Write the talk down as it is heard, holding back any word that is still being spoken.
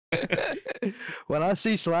When I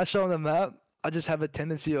see Slasher on the map, I just have a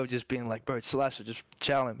tendency of just being like, bro, it's Slasher, just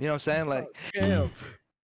chow him. You know what I'm saying? Like, Damn.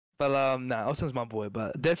 but nah, Austin's my boy,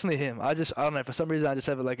 but definitely him. I don't know, for some reason I just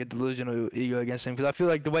have like a delusional ego against him because I feel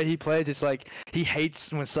like the way he plays, it's like he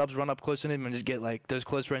hates when subs run up close to him and just get like those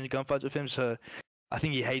close range gunfights with him. So I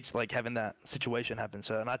think he hates like having that situation happen.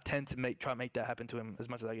 So and I tend to try and make that happen to him as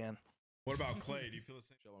much as I can. What about Clay? Do you feel the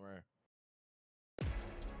same?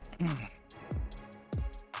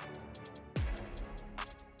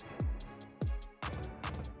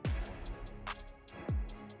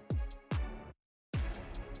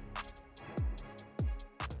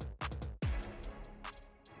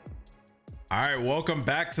 All right, welcome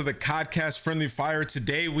back to the Codcast Friendly Fire.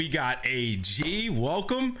 Today we got AG.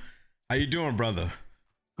 Welcome. How you doing, brother?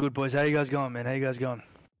 Good, boys. How you guys going, man? How you guys going?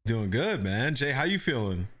 Doing good, man. Jay, how you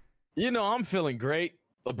feeling? You know, I'm feeling great.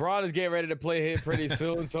 LeBron is getting ready to play here pretty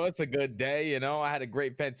soon, so it's a good day. You know, I had a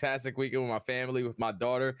great, fantastic weekend with my family, with my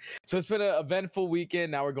daughter. So it's been an eventful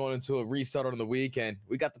weekend. Now we're going into a restart on the weekend.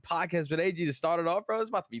 We got the podcast with AG to start it off, bro. It's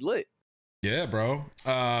about to be lit. Yeah, bro.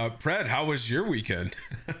 Pred, how was your weekend?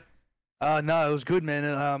 No, it was good,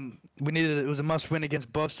 man. We needed it was a must win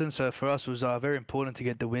against Boston, so for us it was very important to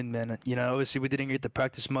get the win, man. You know, obviously we didn't get to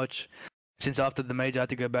practice much since after the major. I had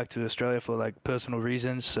to go back to Australia for like personal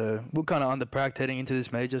reasons, so we're kind of under-pracked heading into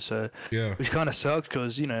this major. So yeah, which kind of sucks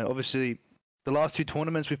because you know obviously the last two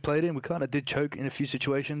tournaments we've played in, we kind of did choke in a few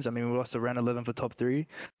situations. I mean, we lost to round 11 for top 3,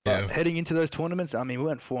 but heading into those tournaments, I mean, we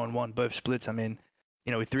went 4-1 both splits. I mean,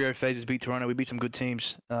 you know, with 3-0 phases beat Toronto, we beat some good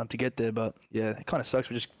teams to get there, but yeah, it kind of sucks.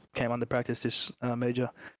 We just came under practice this major.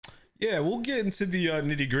 Yeah, we'll get into the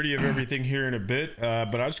nitty gritty of everything here in a bit,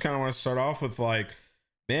 but I just kind of want to start off with like,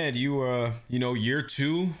 man, you know, year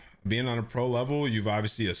 2 being on a pro level, you've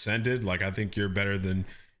obviously ascended. Like, I think you're better than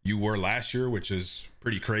you were last year, which is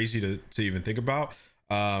pretty crazy to even think about.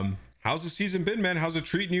 How's the season been, man? How's it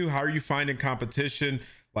treating you? How are you finding competition?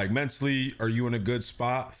 Like mentally, are you in a good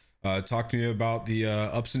spot? Talk to me about the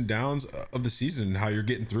ups and downs of the season and how you're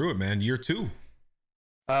getting through it, man. Year 2.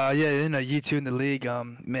 Yeah, you know, year 2 in the league,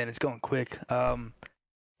 man, it's going quick.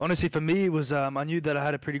 Honestly, for me, it was I knew that I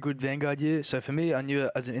had a pretty good Vanguard year. So for me, I knew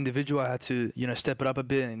as an individual, I had to, you know, step it up a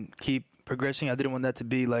bit and keep progressing. I didn't want that to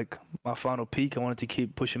be like my final peak. I wanted to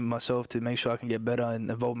keep pushing myself to make sure I can get better and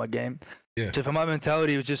evolve my game. Yeah. So for my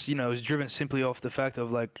mentality, it was just, you know, it was driven simply off the fact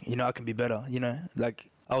of like, you know, I can be better. You know, like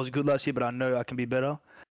I was good last year, but I know I can be better.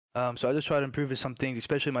 So I just try to improve some things,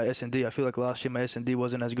 especially my S&D. I feel like last year my S&D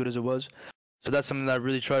wasn't as good as it was. So that's something that I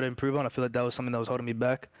really try to improve on. I feel like that was something that was holding me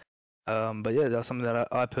back. But yeah, that's something that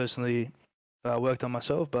I personally worked on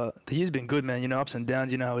myself. But the year's been good, man. You know, ups and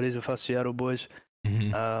downs. You know how it is with us Seattle boys.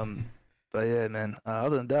 But yeah, man.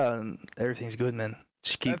 Other than that, everything's good, man.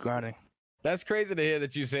 Just keep grinding. That's crazy to hear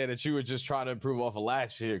that you say that you were just trying to improve off of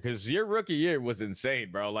last year, because your rookie year was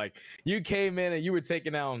insane, bro. Like, you came in and you were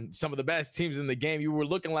taking down some of the best teams in the game. You were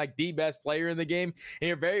looking like the best player in the game in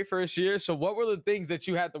your very first year. So what were the things that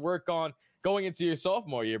you had to work on going into your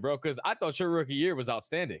sophomore year, bro? Because I thought your rookie year was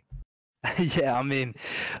outstanding. Yeah, I mean,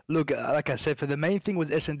 look, like I said, for the main thing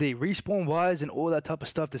was S&D, respawn wise and all that type of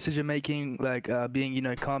stuff, decision making, like being, you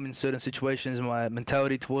know, calm in certain situations, my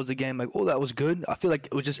mentality towards the game, like all that was good. I feel like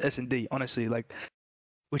it was just S&D, honestly, like,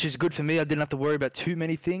 which is good for me. I didn't have to worry about too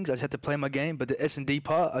many things. I just had to play my game, but the S&D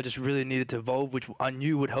part, I just really needed to evolve, which I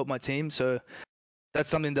knew would help my team. So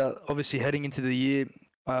that's something that obviously heading into the year,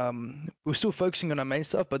 we're still focusing on our main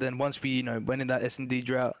stuff, but then once we, you know, went in that S&D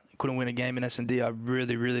drought, couldn't win a game in S&D, I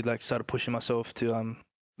really like started pushing myself to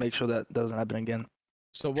make sure that doesn't happen again.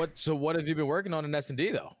 So what have you been working on in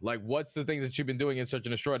S&D though? Like, what's the things that you've been doing in Search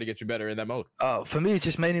and Destroy to get you better in that mode? For me, it's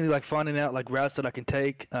just mainly like finding out like routes that I can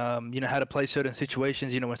take, you know, how to play certain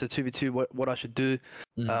situations, you know, when it's a 2v2, what I should do,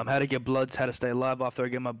 how to get bloods, how to stay alive after I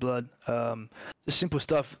get my blood, just simple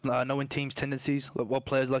stuff, knowing teams' tendencies, like what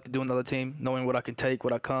players like to do in another team, knowing what I can take,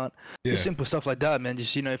 what I can't, just simple stuff like that, man.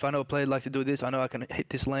 Just, you know, if I know a player likes to do this, I know I can hit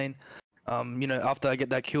this lane. You know, after I get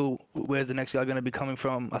that kill, where's the next guy going to be coming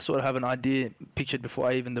from? I sort of have an idea pictured before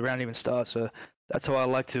the round even starts. So that's how I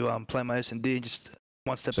like to play my S&D, just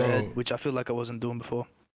one step ahead, which I feel like I wasn't doing before.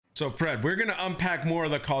 So, Pred, we're going to unpack more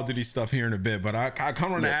of the Call of Duty stuff here in a bit, but I kind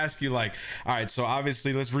of want to ask you, like, all right, so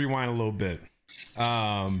obviously let's rewind a little bit.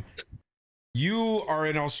 You are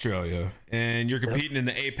in Australia and you're competing in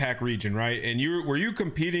the APAC region, right? And were you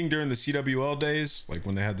competing during the CWL days, like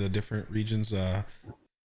when they had the different regions?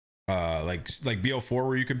 Like BO4,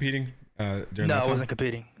 were you competing during that time? I wasn't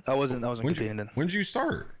competing. I wasn't competing then. When did you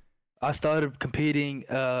start? I started competing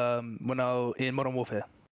when I was in Modern Warfare.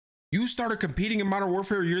 You started competing in Modern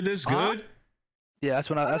Warfare? You're this good? Yeah, that's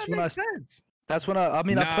when I I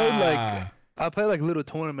mean, Nah. I played like I played like little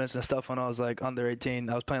tournaments and stuff when I was like under 18.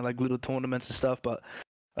 I was playing like little tournaments and stuff, but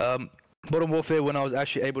Modern Warfare when I was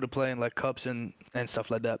actually able to play in like cups and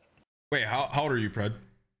stuff like that. Wait, how old are you, Pred?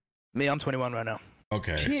 Me, I'm 21 right now.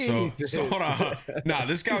 Okay, so hold on. Nah,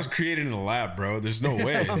 this guy was created in a lab, bro. There's no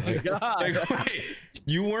way. Oh my God. Wait,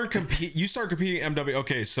 you weren't you started competing MW.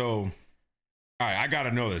 Okay, so all right, I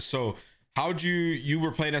gotta know this. So how'd you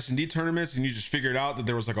were playing S&D tournaments and you just figured out that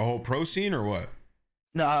there was like a whole pro scene or what?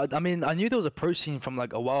 No, I mean I knew there was a pro scene from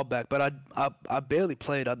like a while back, but I barely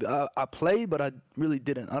played. I played, but I really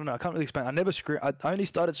didn't. I don't know. I can't really explain. I never scrim. I only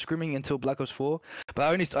started scrimming until Black Ops 4,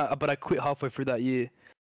 but I quit halfway through that year.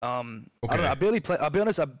 I don't know. I barely play. I'll be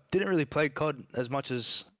honest. I didn't really play COD as much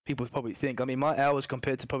as people probably think. I mean, my hours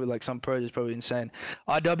compared to probably like some pros is probably insane.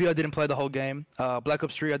 IW, I didn't play the whole game. Black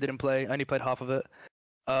Ops 3, I didn't play. I only played half of it.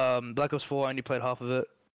 Black Ops 4, I only played half of it.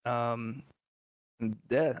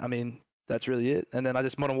 Yeah, I mean, that's really it. And then I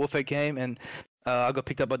just Modern Warfare came and I got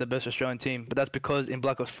picked up by the best Australian team. But that's because in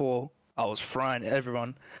Black Ops 4, I was frying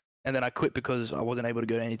everyone. And then I quit because I wasn't able to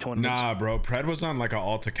go to any tournaments. Nah, bro. Pred was on like an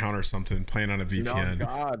alt account or something, playing on a VPN. No,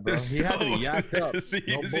 God, bro. He had to be yacked up. He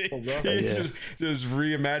just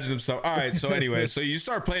reimagined himself. All right, so anyway, so you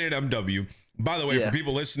start playing at MW. By the way, for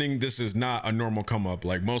people listening, this is not a normal come up.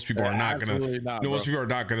 Like most people are not most people are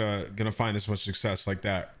not gonna find this much success like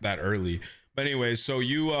that early. But anyway, so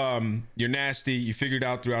you're nasty. You figured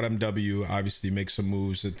out throughout MW, obviously make some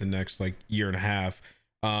moves at the next like year and a half.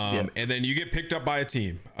 And then you get picked up by a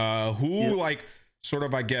team who like sort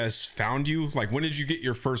of, I guess, found you. Like, when did you get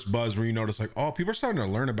your first buzz where you noticed like, oh, people are starting to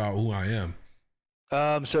learn about who I am?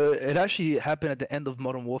 So it actually happened at the end of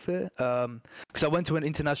Modern Warfare. Because I went to an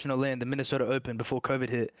international LAN, the Minnesota Open, before COVID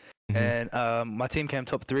hit, and my team came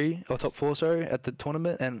top 4, sorry, at the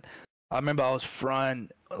tournament. And I remember I was frying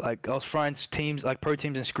teams, like pro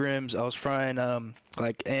teams and scrims. I was frying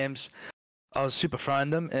like AMs. I was super frying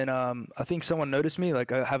them, and I think someone noticed me.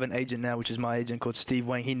 Like, I have an agent now, which is my agent called Steve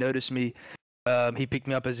Wang. He noticed me. He picked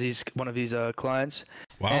me up as one of his clients.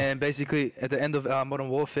 Wow. And basically, at the end of Modern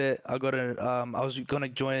Warfare, I was gonna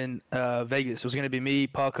join Vegas. It was gonna be me,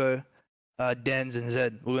 Paco, Denz, and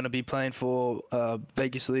Zed. We're gonna be playing for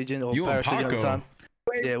Vegas Legion or Paris Legion at the time.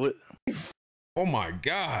 Wait. Yeah. Oh my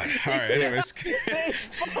God! All right, anyways. They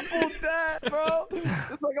fumbled that, bro.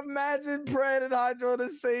 It's like, imagine Pred and Hydro on the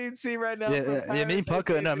same team right now. Yeah. Me and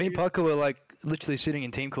Paco were like literally sitting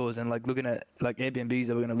in team calls and like looking at like Airbnbs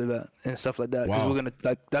that we're gonna live at and stuff like that. Wow. We're gonna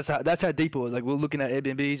like that's how deep it was. Like, we're looking at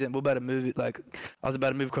Airbnbs and we're about to move it. Like, I was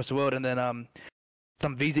about to move across the world, and then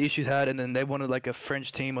some visa issues had, and then they wanted like a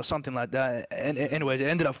French team or something like that. And anyways, it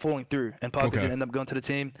ended up falling through, and Paco didn't end up going to the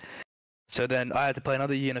team. So then I had to play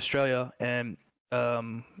another year in Australia, and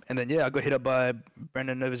then I got hit up by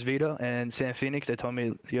Brendan Novas Vita and Sam Phoenix. They told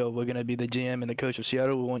me, yo, we're gonna be the GM and the coach of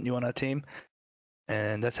Seattle. We want you on our team,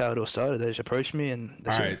 and that's how it all started. They just approached me, and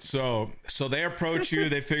that's all right. So they approach you.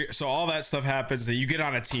 They figure. So all that stuff happens. Then you get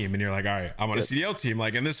on a team, and you're like, all right, I'm on a CDL team.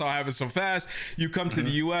 Like, and this all happens so fast. You come to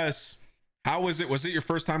the U.S. How was it? Was it your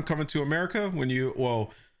first time coming to America? When you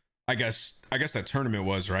I guess that tournament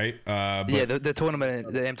was, right? But the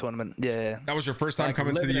tournament, the AM tournament. Yeah. That was your first time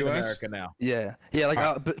coming to the US? America now. Yeah.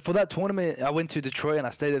 But for that tournament, I went to Detroit and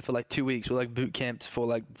I stayed there for like 2 weeks. We like boot camped for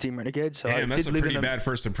like Team Renegade. So damn, that's a pretty bad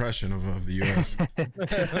first impression of the US.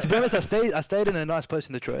 To be honest, I stayed in a nice place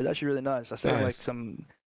in Detroit. It's actually really nice. I stayed in like some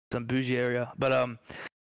bougie area. But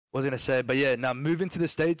what was I gonna say? But yeah, now moving to the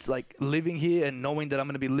States, like living here and knowing that I'm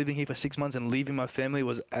gonna be living here for 6 months and leaving my family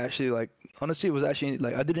was actually like, honestly, it was actually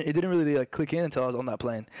like it didn't really like click in until I was on that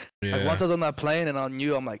plane. Yeah. Like, once I was on that plane and I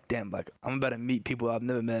knew, I'm like, damn, like I'm about to meet people I've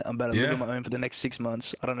never met. I'm about to live on my own for the next 6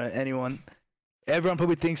 months. I don't know anyone. Everyone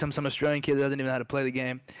probably thinks I'm some Australian kid that doesn't even know how to play the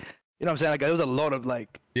game. You know what I'm saying? Like, there was a lot of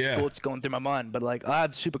like thoughts going through my mind, but like I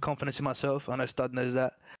have super confidence in myself. I know Stud knows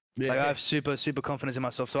that. Yeah. Like, I have super confidence in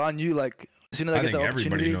myself. So I knew like, as soon as I get the opportunity,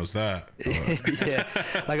 everybody knows that. Yeah,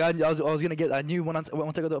 like I was gonna get. I knew once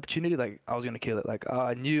I got the opportunity, like I was gonna kill it. Like,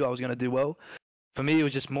 I knew I was gonna do well. For me, it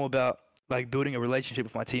was just more about like building a relationship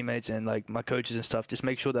with my teammates and like my coaches and stuff. Just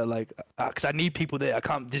make sure that like, because I need people there. I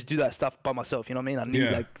can't just do that stuff by myself. You know what I mean? I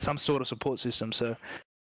need like some sort of support system. So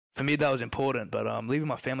for me, that was important. But leaving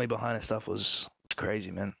my family behind and stuff was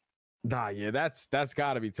crazy, man. Nah, yeah, that's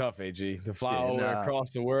got to be tough, AG. To fly all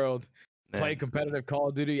across the world. Play competitive Call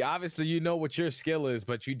of Duty. Obviously, you know what your skill is,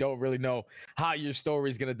 but you don't really know how your story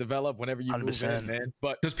is going to develop whenever you 100%. Move in, man.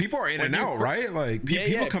 But because people are in and out, right? Like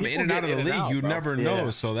people come in and out of the league. You never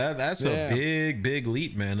know. So that's a big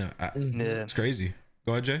leap, man. It's crazy.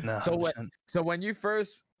 Go ahead, Jay. No, so when you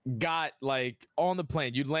first got like on the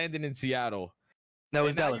plane, you landed in Seattle. No,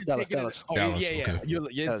 it's And now Dallas. you're taking it. Dallas. Oh, Dallas, yeah, yeah. okay. You're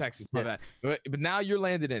in Dallas, Texas, my yeah. bad. But now you're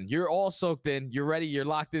landed in. You're all soaked in. You're ready. You're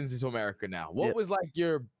locked into America now. What Yeah. was like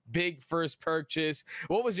your big first purchase?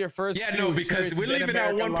 What was your first? Yeah, few no, because we're experiences in leaving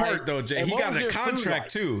out America one like? part though, Jay. And He what got was a your food contract like?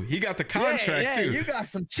 too. He got the contract yeah, too. You got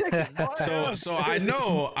some chicken. Boy. So I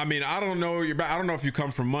know. I mean, I don't know. I don't know if you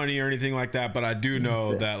come from money or anything like that, but I do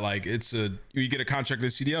know that like you get a contract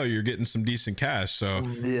with CDL, you're getting some decent cash. So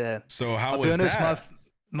Yeah. So how I'll be was honest, that?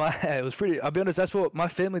 it was pretty. I'll be honest. That's what my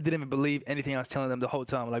family didn't even believe anything I was telling them the whole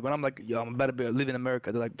time. Like when I'm like, yo, I'm about to live in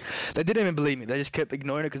America. They're like, they didn't even believe me. They just kept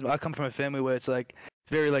ignoring it because I come from a family where it's like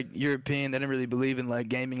very like European. They didn't really believe in like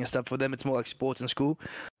gaming and stuff. For them, it's more like sports and school.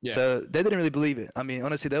 Yeah. So they didn't really believe it. I mean,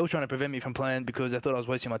 honestly, they were trying to prevent me from playing because they thought I was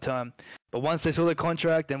wasting my time. But once they saw the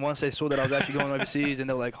contract and once they saw that I was actually going overseas, and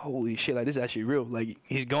they're like, holy shit, like this is actually real. Like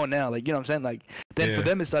he's going now. Like you know what I'm saying? Like then for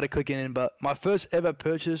them it started clicking in. But my first ever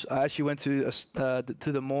purchase, I actually went to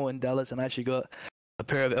to the mall in Dallas and I actually got a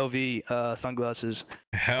pair of LV sunglasses.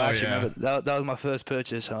 Hell I actually yeah. remember that was my first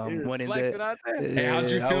purchase. Went in there. Hey, how'd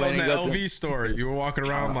you I feel went in and the got them. LV store? You were walking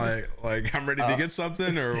around like I'm ready to get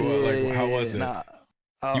something, or like how was it? Nah.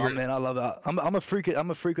 Man, I love it. I'm a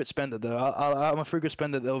frequent spender though. I'm a frequent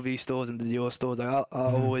spender at the LV stores and the Dior stores. Like I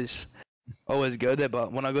always go there.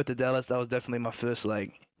 But when I got to Dallas, that was definitely my first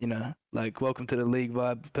like welcome to the league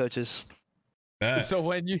vibe purchase. So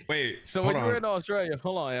when you hold were on. in Australia,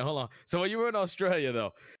 hold on. So when you were in Australia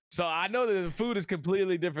though, so I know that the food is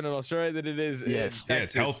completely different in Australia than it is in Texas. Yeah,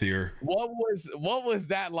 it's healthier. What was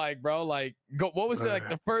that like, bro? Like, what was like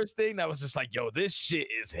the first thing that was just like, yo, this shit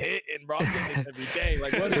is hitting, bro? I'm getting it every day.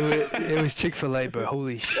 Like, what? It was Chick-fil-A, bro.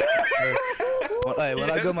 Holy shit. Bro.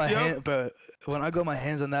 When I got my hand, bro. When I got my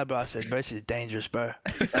hands on that, bro, I said, bro, this is dangerous, bro.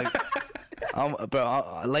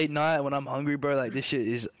 Like, late night when I'm hungry, bro, like this shit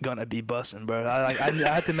is gonna be busting, bro. I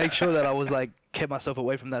had to make sure that I was like kept myself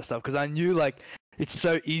away from that stuff because I knew like it's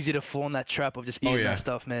so easy to fall in that trap of just eating that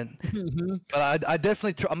stuff, man. But I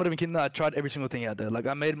definitely I'm not even kidding. I tried every single thing out there. Like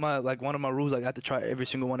I made my one of my rules. Like I had to try every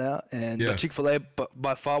single one out. And but Chick-fil-A,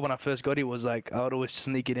 by far when I first got it was like I would always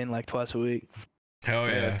sneak it in like twice a week. Hell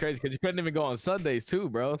yeah, that's crazy because you couldn't even go on Sundays too,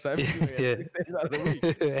 bro. So every days out of the week.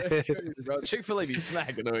 That's crazy, bro. Chick-fil-A be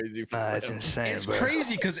smacking those. It's insane. It's bro.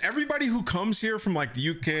 crazy because everybody who comes here from like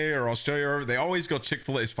the UK or Australia, they always go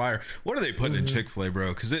Chick-fil-A's fire. What are they putting in Chick-fil-A,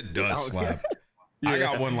 bro? Because it does slap. I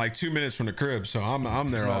got one like 2 minutes from the crib, so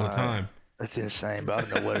I'm there all the time. That's insane, bro. I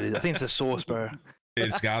don't know what it is. I think it's the sauce, bro.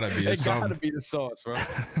 It's gotta be. It gotta be the sauce, bro. All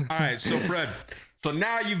right, so Fred. So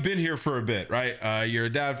now you've been here for a bit, right? You're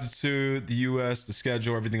adapted to the U.S., the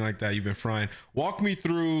schedule, everything like that. You've been frying. Walk me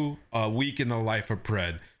through a week in the life of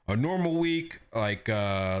Pred. A normal week, like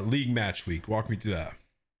league match week. Walk me through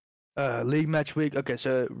that. League match week. Okay,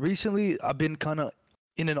 so recently I've been kind of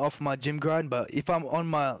in and off my gym grind, but if I'm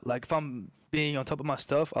if I'm being on top of my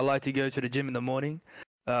stuff, I like to go to the gym in the morning.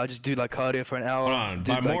 I just do like cardio for an hour. Hold on.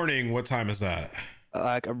 By morning, what time is that?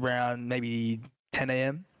 Like around maybe 10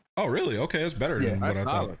 a.m. Oh, really? Okay, that's better than what I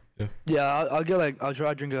thought. Yeah, I'll try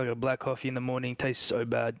to drink like a black coffee in the morning. Tastes so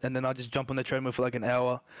bad, and then I'll just jump on the treadmill for like an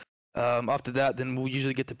hour. After that, then we'll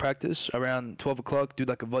usually get to practice around 12 o'clock. Do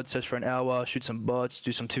like a VOD session for an hour, shoot some bots,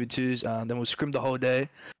 do some 2v2s, then we'll scrim the whole day.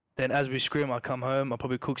 Then as we scrim, I come home. I'll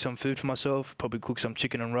probably cook some food for myself. Probably cook some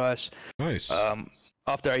chicken and rice. Nice.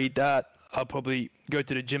 After I eat that, I'll probably go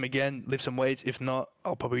to the gym again, lift some weights. If not,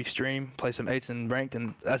 I'll probably stream, play some 8s and ranked,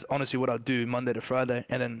 and that's honestly what I'll do Monday to Friday.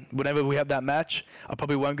 And then whenever we have that match, I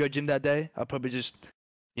probably won't go gym that day. I'll probably just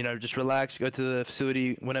relax, go to the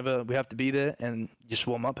facility whenever we have to be there, and just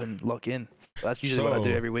warm up and lock in. That's usually what I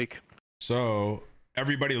do every week. So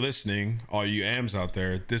everybody listening, all you AMs out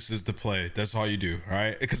there, this is the play. That's all you do, all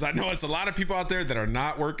right? Because I know it's a lot of people out there that are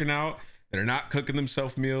not working out, that are not cooking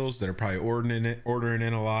themselves meals, that are probably ordering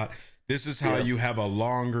in a lot. This is how you have a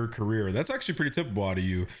longer career. That's actually pretty typical out of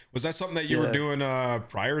you. Was that something that you were doing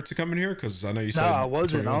prior to coming here? Because I know you said... No, I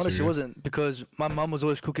wasn't. I honestly wasn't, because my mom was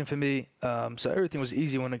always cooking for me. So everything was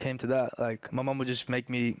easy when it came to that. Like, my mom would just make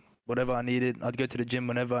me whatever I needed. I'd go to the gym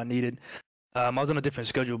whenever I needed. I was on a different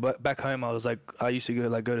schedule, but back home I was like, I used to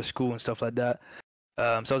go to school and stuff like that. So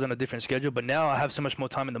I was on a different schedule, but now I have so much more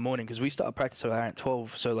time in the morning because we start practice around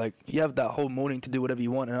 12. So like you have that whole morning to do whatever you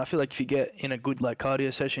want, and I feel like if you get in a good like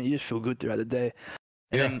cardio session, you just feel good throughout the day.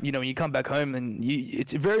 And then when you come back home, and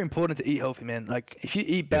it's very important to eat healthy, man. Like if you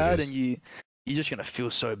eat bad and you're just gonna feel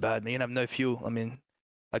so bad, man. You have no fuel. I mean,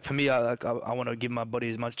 like for me, I want to give my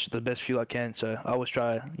body the best fuel I can. So I always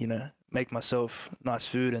try, make myself nice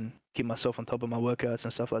food and keep myself on top of my workouts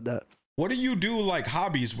and stuff like that. what do you do like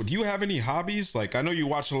hobbies? Do you have any hobbies? Like I know you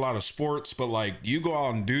watch a lot of sports, but like do you go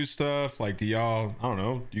out and do stuff? Like do y'all, I don't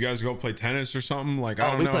know, do you guys go play tennis or something? Like I Oh,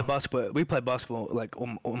 don't we know. play basketball. We play basketball like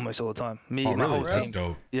almost all the time. Me, Oh my really? whole That's team.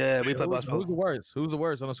 dope. Yeah, we play Who's basketball. the worst? Who's the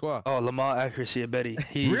worst on the squad? Oh, Lamar accuracy of Betty.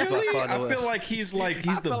 He's by Really? far the I feel worst. like he's the I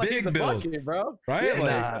feel like he's big the build, bucket, bro. right? Yeah.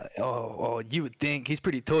 Like Oh, you would think he's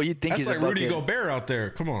pretty tall. You'd think that's he's like a Rudy bucket. Gobert out there.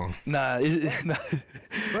 Come on. Nah, nah.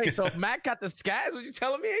 Wait, so Mac got the scats? What you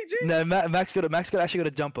telling me, AG? No, Max actually got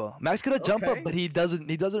a jumper. Max got a jumper, Okay. but he doesn't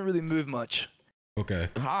really move much. Okay.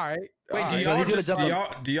 All right. Wait, all do right. y'all he's gonna just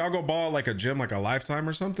jump do y'all go ball like a gym, like a Lifetime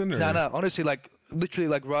or something? Or? No, honestly, like literally,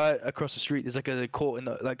 like right across the street, there's like a court in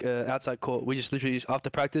the outside court. We just literally after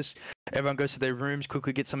practice, everyone goes to their rooms,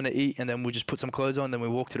 quickly get something to eat, and then we just put some clothes on. Then we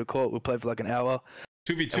walk to the court. We play for like an hour.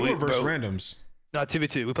 2v2 or versus randoms? No,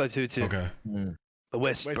 2v2. We play 2v2. Okay. The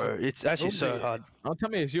West, Wait, bro. It's actually so hard. Don't tell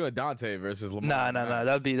me it's you and Dante versus Lamar. Nah.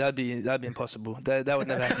 That'd be impossible. That would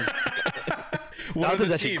never happen. What are Dante's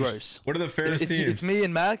the actually teams? gross. What are the fairest teams? It's me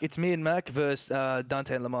and Mac. It's me and Mac versus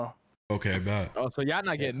Dante and Lamar. Okay, bet. Oh, so y'all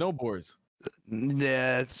not getting no boards.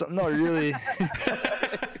 Yeah, it's not really.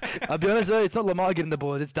 I'll be honest though, it's not Lamar getting the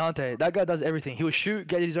balls, it's Dante. That guy does everything. He will shoot,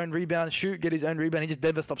 get his own rebound, shoot, get his own rebound. He just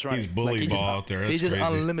never stops running. He's bully ball out there. That's He's just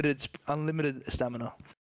crazy. unlimited stamina.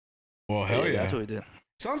 Well, hell yeah. That's what we do.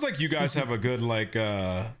 Sounds like you guys have a good like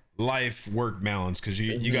life work balance because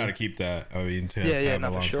you got to keep that. I mean, to have a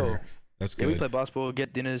long for sure. career. That's good. Yeah, we play basketball,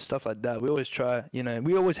 get dinners, stuff like that. We always try,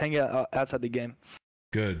 we always hang out outside the game.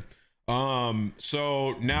 Good.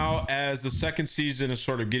 So now as the second season is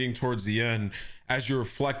sort of getting towards the end, as you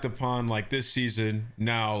reflect upon like this season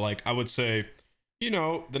now, like I would say,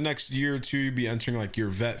 the next year or two, you'd be entering like your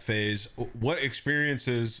vet phase. What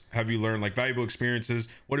experiences have you learned, like valuable experiences?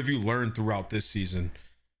 What have you learned throughout this season?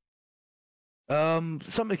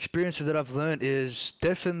 Some experiences that I've learned is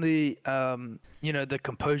definitely, the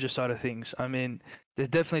composure side of things. I mean, there's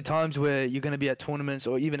definitely times where you're going to be at tournaments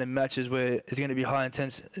or even in matches where it's going to be high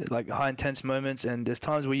intense moments, and there's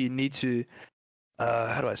times where you need to,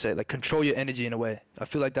 how do I say it? Like control your energy in a way. I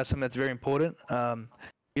feel like that's something that's very important.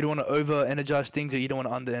 You don't want to over-energize things or you don't want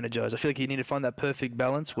to under-energize. I feel like you need to find that perfect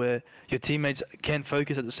balance where your teammates can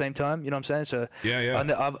focus at the same time. You know what I'm saying? So Yeah.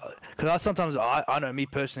 Because I know me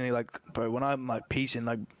personally, like, bro, when I'm like piecing,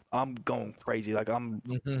 like I'm going crazy, like I'm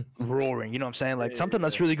roaring. You know what I'm saying? Like sometimes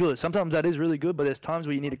that's really good. Sometimes that is really good, but there's times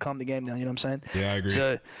where you need to calm the game down. You know what I'm saying? Yeah, I agree.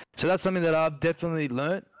 So that's something that I've definitely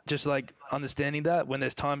learned. Just like understanding that when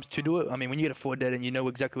there's times to do it. I mean, when you get a 4 dead and you know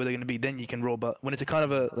exactly where they're going to be, then you can roll. But when it's a kind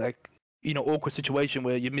of a like, awkward situation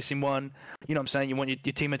where you're missing one, you know what I'm saying? You want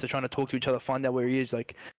your teammates are trying to talk to each other, find out where he is,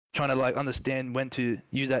 like trying to like understand when to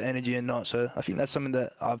use that energy and not. So I think that's something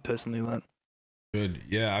that I've personally learned. Good.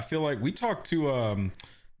 Yeah, I feel like we talked to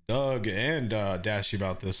Doug and Dashy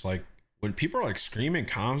about this. Like when people are like screaming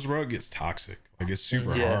comms, bro, it gets toxic. Like it's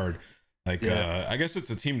super hard. Like I guess it's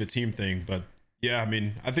a team to team thing, but yeah, I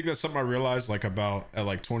mean, I think that's something I realized like about at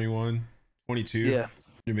like 21, 22. Yeah.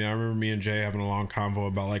 I mean, I remember me and Jay having a long convo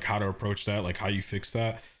about like how to approach that, like how you fix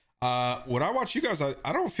that. When I watch you guys,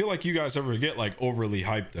 I don't feel like you guys ever get like overly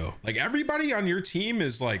hyped though. Like everybody on your team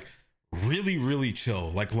is like really, really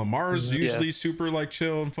chill. Like Lamar's usually super like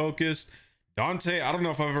chill and focused. Dante, I don't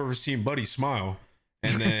know if I've ever seen Buddy smile.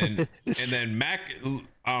 And then Mac,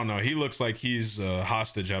 I don't know. He looks like he's a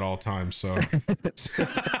hostage at all times. So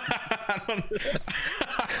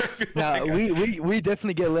we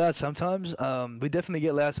definitely get loud sometimes.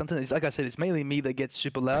 It's like I said, it's mainly me that gets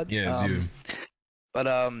super loud. Yeah, it's you. But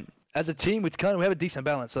as a team, we have a decent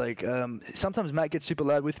balance. Like sometimes Mac gets super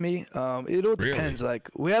loud with me. It all depends. Really? Like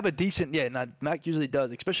we have a decent Mac usually does,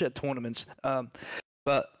 especially at tournaments.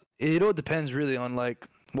 But it all depends really on like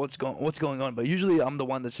what's going on. But usually I'm the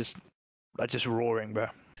one that's just roaring, bro.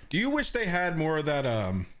 Do you wish they had more of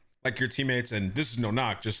that like your teammates, and this is no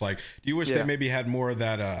knock, just like, do you wish they maybe had more of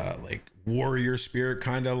that like warrior spirit,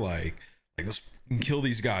 kind of like let's kill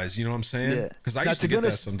these guys, you know what I'm saying? Yeah. Because I used to get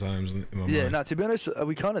that sometimes in my mind. To be honest,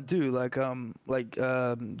 we kind of do. Like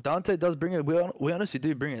Dante does bring it. We honestly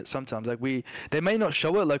do bring it sometimes. Like they may not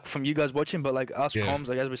show it like from you guys watching, but like us comms,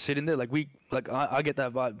 like as we're sitting there, like I get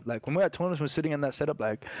that vibe. Like when we're at tournaments, we're sitting in that setup,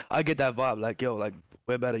 like I get that vibe. Like yo, like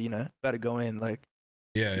we're about to go in, like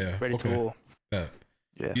ready to war. Yeah.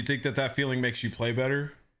 Yeah. You think that feeling makes you play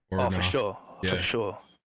better? Or no? For sure. Yeah. For sure.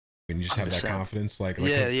 When you just have that confidence, like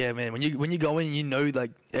yeah, man. When you go in, you know,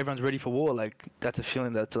 like everyone's ready for war. Like that's a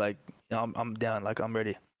feeling that's like I'm down. Like I'm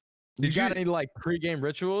ready. You got any like pre-game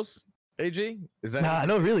rituals, AG? Is that Nah,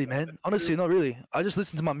 not really, man. Honestly, not really. I just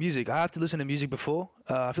listen to my music. I have to listen to music before.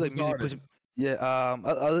 I feel like music.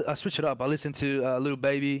 I switch it up. I listen to Little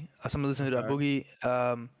Baby. I sometimes listen to that Boogie.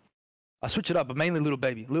 I switch it up, but mainly Little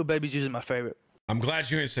Baby. Little Baby's usually my favorite. I'm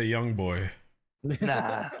glad you ain't say young boy.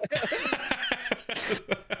 Nah.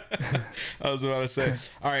 I was about to say.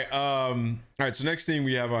 All right. So next thing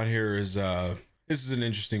we have on here is this is an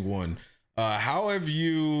interesting one. How have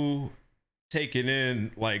you taken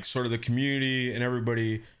in like sort of the community and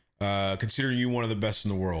everybody considering you one of the best in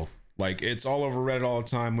the world? Like it's all over Reddit all the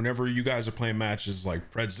time. Whenever you guys are playing matches,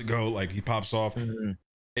 like Pred's the GOAT, like he pops off. Mm-hmm.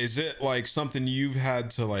 Is it like something you've had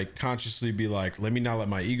to like consciously be like, let me not let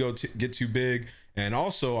my ego get too big? And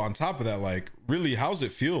also on top of that, like really, how's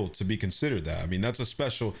it feel to be considered that? I mean, that's a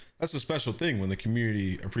special thing when the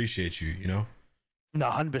community appreciates you, you know? No,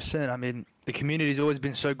 100%. I mean, the community's always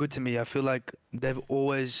been so good to me. I feel like they've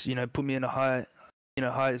always, put me in a high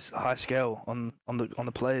scale on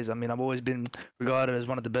the players. I mean, I've always been regarded as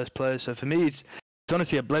one of the best players. So for me, it's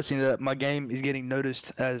honestly a blessing that my game is getting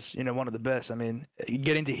noticed as, one of the best. I mean,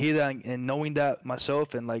 getting to hear that and knowing that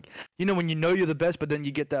myself and like, when you know you're the best, but then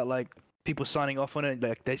you get that like people signing off on it,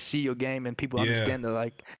 like they see your game and people understand that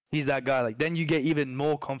like he's that guy. Like then you get even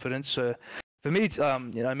more confidence. So for me, it's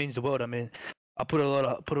it means the world. I mean, I put a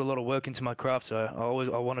lot of work into my craft, so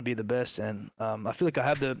I want to be the best, and I feel like I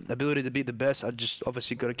have the ability to be the best. I just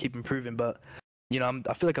obviously got to keep improving, but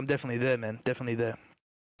I feel like I'm definitely there, man. Definitely there.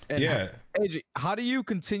 And AJ, how do you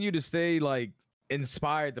continue to stay like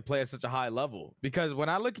inspired to play at such a high level? Because when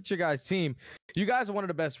I look at your guys' team, you guys are one of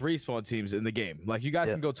the best respawn teams in the game. Like you guys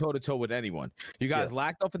can go toe to toe with anyone. You guys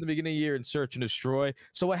lacked off in the beginning of the year in search and destroy,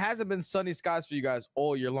 so it hasn't been sunny skies for you guys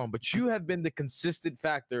all year long. But you have been the consistent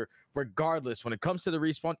factor regardless when it comes to the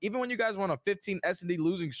respawn. Even when you guys were on a 15 S&D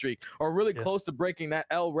losing streak or really close to breaking that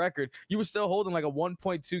L record, you were still holding like a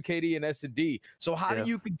 1.2 KD in S&D. So how do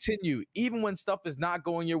you continue, even when stuff is not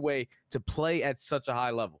going your way, to play at such a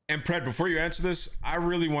high level? And Pred, before you answer this, I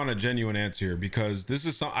really want a genuine answer here because this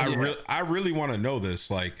is something I really want to know this,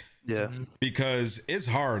 like, because it's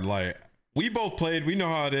hard. Like we both played, we know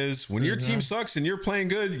how it is. When your team sucks and you're playing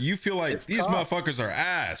good, you feel like these motherfuckers are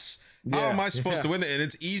ass. How am I supposed to win it? And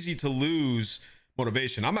it's easy to lose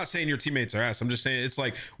motivation. I'm not saying your teammates are ass. I'm just saying it's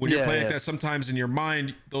like when you're playing like that, sometimes in your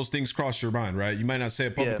mind, those things cross your mind, right? You might not say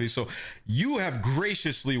it publicly. So you have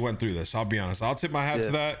graciously went through this. I'll be honest. I'll tip my hat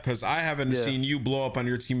to that because I haven't seen you blow up on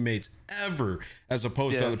your teammates ever as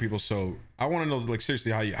opposed to other people. So I want to know, like,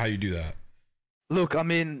 seriously, how you do that. Look, I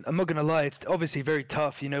mean, I'm not gonna lie. It's obviously very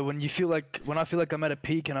tough. When I feel like I'm at a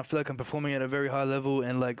peak and I feel like I'm performing at a very high level,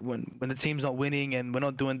 and like when the team's not winning and we're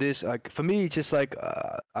not doing this, like for me, it's just like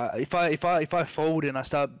if I fold and I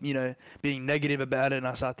start being negative about it and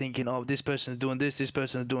I start thinking, oh, this person's doing this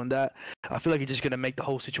person's doing that, I feel like it's just gonna make the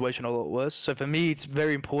whole situation a lot worse. So for me, it's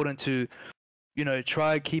very important to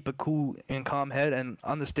try keep a cool and calm head and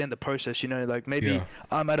understand the process. Like maybe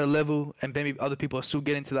I'm at a level and maybe other people are still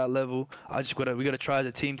getting to that level. We gotta try as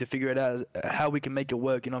a team to figure it out how we can make it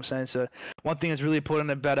work. You know what I'm saying? So one thing that's really important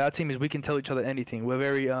about our team is we can tell each other anything. We're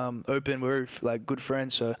very open. We're very like good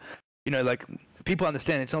friends. So like people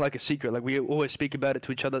understand. It's not like a secret. Like we always speak about it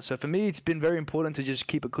to each other. So for me, it's been very important to just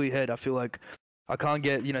keep a clear head. I feel like I can't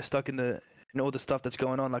get stuck in all the stuff that's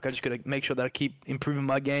going on. Like I just gotta make sure that I keep improving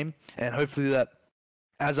my game, and hopefully that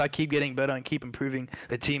as I keep getting better and keep improving,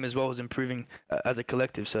 the team as well is improving as a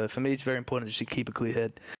collective. So for me, it's very important just to keep a clear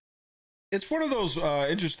head. It's one of those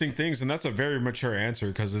interesting things, and that's a very mature answer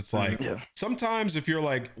because it's like sometimes if you're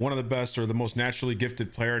like one of the best or the most naturally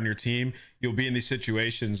gifted player on your team, you'll be in these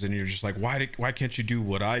situations and you're just like, why can't you do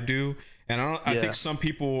what I do? And I think some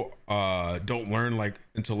people don't learn like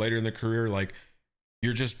until later in their career, like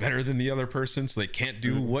you're just better than the other person, so they can't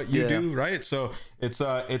do what you do, right? So it's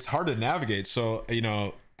hard to navigate. So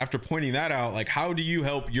after pointing that out, like how do you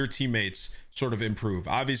help your teammates sort of improve?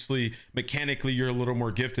 Obviously, mechanically, you're a little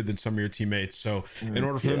more gifted than some of your teammates. So in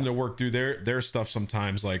order for them to work through their stuff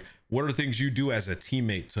sometimes, like what are things you do as a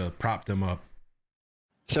teammate to prop them up?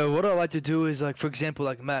 So what I like to do is, like, for example,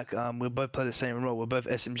 like Mac, we both play the same role. We're both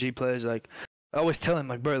SMG players. Like I always tell him,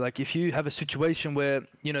 like, bro, like if you have a situation where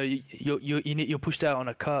you're pushed out on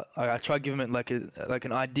a cut, I try to give him like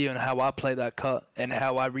an idea on how I play that cut and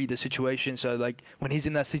how I read the situation. So like when he's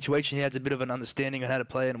in that situation, he has a bit of an understanding on how to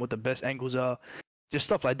play and what the best angles are, just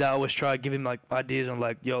stuff like that. I always try to give him like ideas on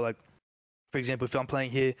like, like for example, if I'm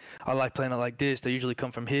playing here, I like playing it like this. They usually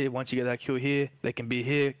come from here. Once you get that kill here, they can be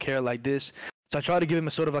here, care like this. So I try to give him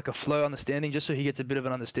a sort of like a flow understanding, just so he gets a bit of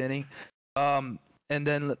an understanding. And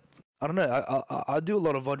then I don't know. I do a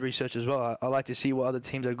lot of VOD research as well. I like to see what other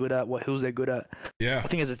teams are good at, what hills they're good at. Yeah. I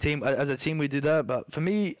think as a team we do that. But for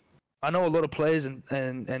me, I know a lot of players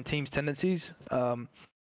and teams' tendencies,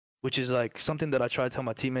 which is like something that I try to tell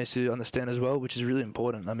my teammates to understand as well, which is really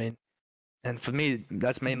important. I mean, And for me,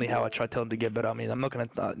 that's mainly how I try to tell them to get better. I mean, I'm not gonna.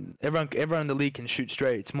 Everyone in the league can shoot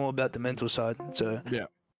straight. It's more about the mental side. So Yeah.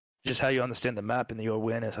 just how you understand the map and your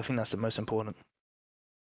awareness. I think that's the most important.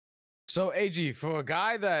 So AG, for a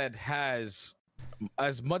guy that has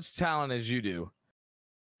as much talent as you do,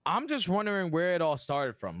 I'm just wondering where it all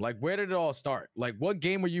started from. Like, where did it all start? Like, what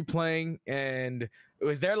game were you playing? And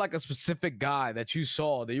was there like a specific guy that you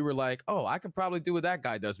saw that you were like, oh, I could probably do what that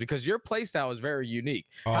guy does? Because your play style is very unique.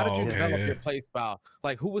 How did you develop your play style?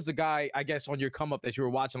 Like, who was the guy, I guess, on your come up that you were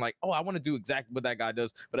watching? Like, oh, I want to do exactly what that guy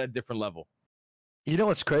does, but at a different level. You know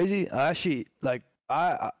what's crazy? I actually like.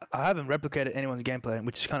 I haven't replicated anyone's gameplay,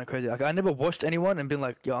 which is kind of crazy. Like, I never watched anyone and been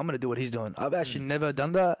like, yo, I'm gonna do what he's doing. I've actually never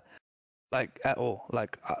done that. Like at all.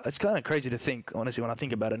 Like it's kind of crazy to think, honestly, when I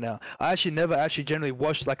think about it now. I actually never actually generally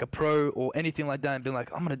watched like a pro or anything like that and been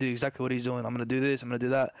like, I'm gonna do exactly what he's doing. I'm gonna do this. I'm gonna do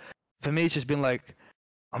that. For me, it's just been like,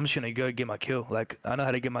 I'm just gonna go get my kill. Like I know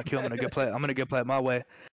how to get my kill. I'm gonna go play. I'm gonna go play it my way.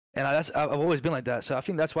 And I've always been like that. So I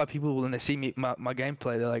think that's why people, when they see me my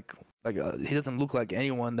gameplay, they're like he doesn't look like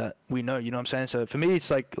anyone that we know. You know what I'm saying? So for me, it's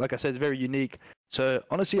like I said, it's very unique. So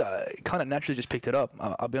honestly, I kind of naturally just picked it up.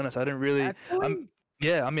 I'll be honest. I didn't really.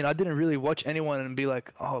 Yeah, I mean, I didn't really watch anyone and be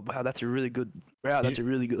like, oh, wow, that's a really good route. That's a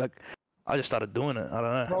really good, like, I just started doing it. I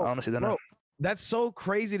don't know. Bro, I honestly don't know. That's so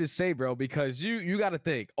crazy to say, bro, because you got to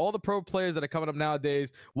think all the pro players that are coming up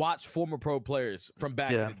nowadays watch former pro players from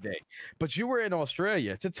back in the day. But you were in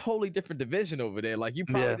Australia. It's a totally different division over there. Like you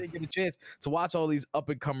probably didn't get a chance to watch all these up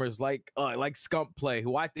and comers like Scump play,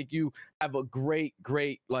 who I think you have a great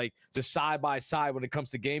like just side by side when it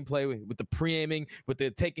comes to gameplay with the pre-aiming, with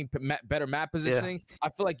the taking better map positioning. I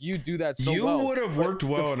feel like you do that so well. You would have worked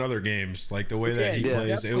well in other games, like the way that he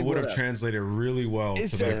plays. It would have translated really well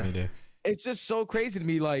to back in the day. It's just so crazy to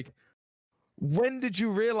me. Like, when did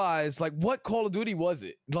you realize, like, what Call of Duty was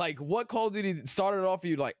it? Like, what Call of Duty started off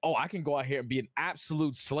you like, oh, I can go out here and be an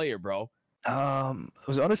absolute slayer, bro? It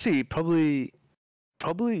was honestly probably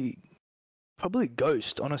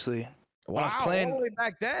Ghost, honestly. Wow, I was playing all the way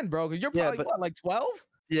back then, bro. You're probably what, like 12?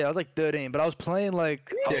 Yeah, I was like 13, but I was playing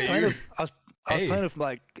like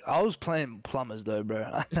I was playing plumbers though, bro.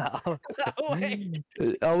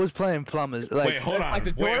 I was playing plumbers. Like, wait, hold on.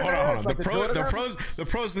 Hold on. The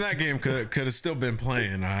pros in that game could have still been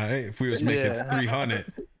playing, all right? If we was making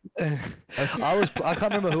 300. I can't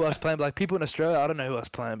remember who I was playing, but like people in Australia, I don't know who I was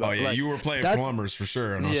playing. But like, you were playing plumbers for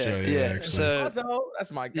sure in Australia. Actually. So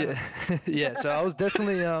that's my guy. So I was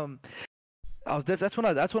definitely that's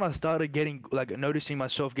when I started getting like noticing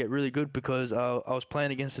myself get really good, because I was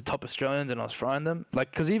playing against the top Australians and I was frying them,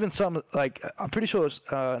 like, because even some, like, I'm pretty sure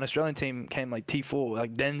an Australian team came like T4,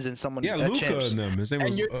 like Dens and someone. Luca and them. His name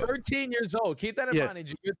was, you're 13 years old. Keep that in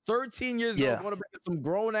mind. You're 13 years old. Going to bring some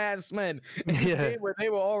grown ass men where they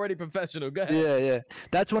were already professional. Go ahead.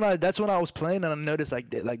 That's when I was playing and I noticed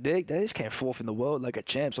like they just came fourth in the world like a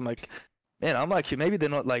champs. I'm like, man, I'm like, maybe they're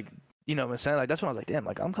not like. You know what I'm saying? Like, that's when I was like, damn,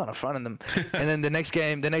 like, I'm kind of fronting them. And then the next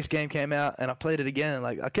game came out and I played it again. And,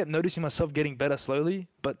 like, I kept noticing myself getting better slowly.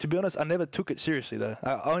 But to be honest, I never took it seriously, though.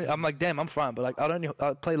 I'm like, damn, I'm fine. But, like,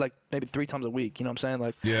 I play, like, maybe 3 times a week. You know what I'm saying?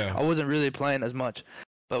 Like, I wasn't really playing as much.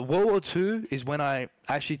 But World War II is when I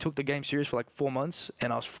actually took the game serious for, like, 4 months.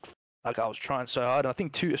 And I was trying so hard. I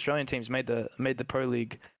think 2 Australian teams made the Pro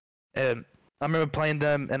League. I remember playing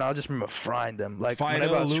them and I just remember frying them. Like,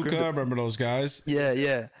 Fido, Luca, remember those guys?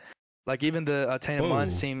 Yeah. Like even the Tainted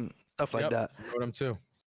Minds team, stuff like that. I know them too.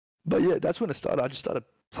 But yeah, that's when it started. I just started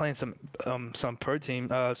playing some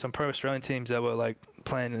pro Australian teams that were like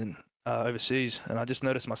playing in overseas, and I just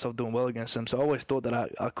noticed myself doing well against them. So I always thought that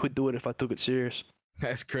I could do it if I took it serious.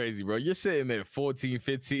 That's crazy, bro. You're sitting there 14,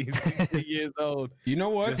 15, 16 years old. You know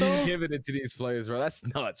what? Just giving it to these players, bro. That's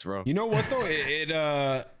nuts, bro. You know what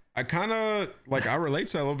though? I kind of like, I relate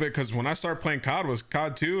to that a little bit, because when I started playing COD was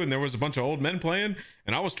COD 2 and there was a bunch of old men playing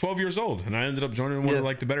and I was 12 years old and I ended up joining one of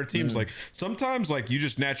like the better teams. Like sometimes like you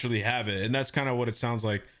just naturally have it, and that's kind of what it sounds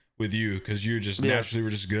like with you, because you're just naturally were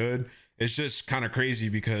just good. It's just kind of crazy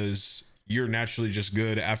because you're naturally just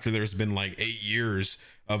good after there's been like 8 years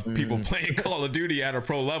of people playing Call of Duty at a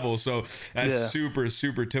pro level. So that's super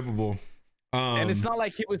typical. And it's not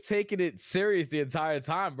like he was taking it serious the entire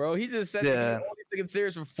time, bro. He just said that he only took it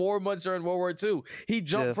serious for 4 months during World War II. He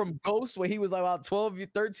jumped from Ghost when he was like about 12,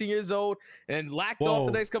 13 years old and lacked off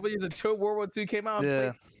the next couple of years until World War II came out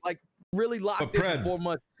and played, like, really locked in for 4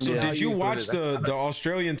 months. So did you watch the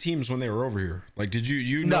Australian teams when they were over here? Like, did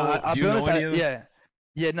you know any of them?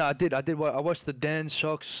 No, I did. I watched the Dens,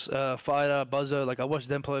 Shocks, Fighter, Buzzer. Like, I watched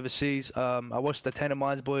them play overseas. I watched the Tainted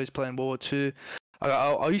Minds boys playing World War II.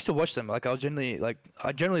 I used to watch them. Like, I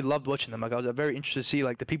generally loved watching them. Like, I was very interested to see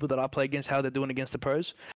like the people that I play against, how they're doing against the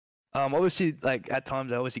pros. Obviously, like at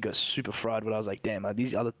times I obviously got super fried, but I was like, damn, like,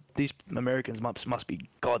 these Americans must be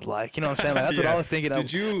godlike. You know what I'm saying? Like that's what I was thinking.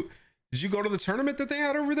 Did you go to the tournament that they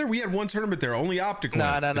had over there? We had one tournament there, only Optic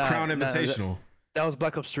one, the Crown Invitational. That was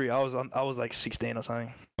Black Ops 3. I was like 16 or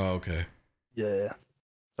something. Oh, okay. Yeah.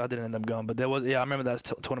 So I didn't end up going, but there was I remember that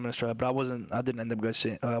tournament in Australia, but I didn't end up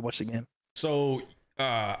going watch the game. So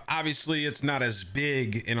obviously it's not as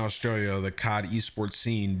big in Australia, the COD esports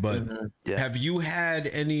scene, but have you had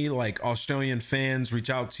any like Australian fans reach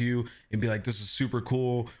out to you and be like, this is super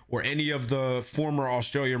cool, or any of the former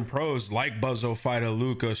Australian pros like Buzzo, Fida,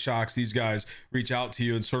 Luca, Shocks, these guys reach out to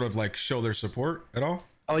you and sort of like show their support at all?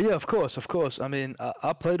 Oh yeah, of course. I mean,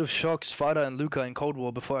 I played with Shocks, Fida, and Luca in Cold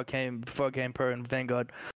War before I came pro in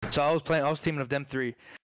Vanguard. So I was teaming with them three.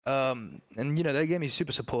 And you know, they gave me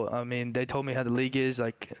super support. I mean, they told me how the league is,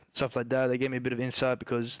 like stuff like that. They gave me a bit of insight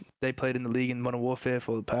because they played in the league in Modern Warfare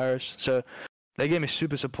for Paris. So they gave me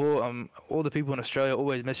super support. All the people in Australia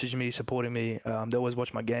always message me, supporting me. They always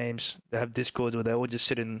watch my games. They have Discords where they all just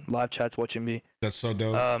sit in live chats watching me. That's so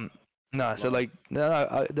dope. So like,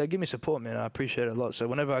 they give me support, man. I appreciate it a lot. So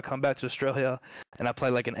whenever I come back to Australia and I play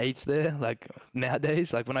like an 8s there, like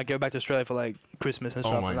nowadays, like when I go back to Australia for like Christmas and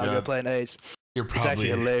stuff, and I go play an 8s, it's actually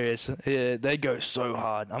hilarious. Yeah, they go so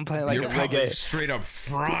hard. I'm playing like you're probably straight up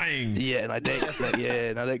frying. Yeah, like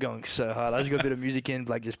they're going so hard. I just got a bit of music in,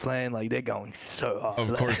 like just playing, like they're going so hard.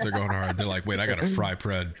 Of course they're going hard. They're like, wait, I gotta fry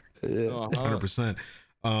pred. 100%.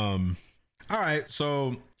 All right,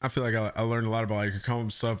 so I feel like I learned a lot about like your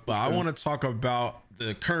comp stuff, but I want to talk about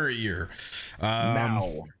the current year.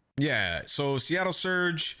 Now. Yeah, so Seattle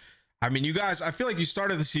Surge. I mean, you guys, I feel like you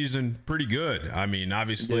started the season pretty good. I mean,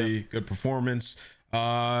 obviously, good performance.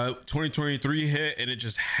 2023 hit, and it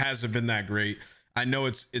just hasn't been that great. I know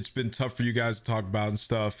it's been tough for you guys to talk about and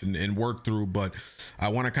stuff and work through, but I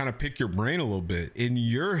want to kind of pick your brain a little bit. In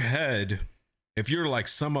your head, if you're like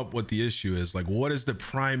sum up what the issue is, like what is the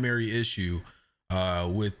primary issue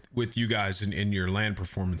with you guys in your LAN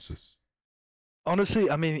performances? Honestly,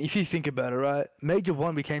 I mean, if you think about it, right, Major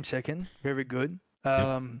 1 became second, very good.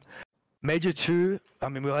 Major 2, I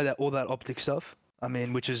mean, we had all that optic stuff. I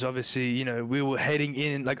mean, which is obviously, you know, we were heading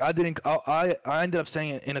in, like I ended up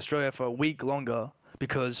staying in Australia for a week longer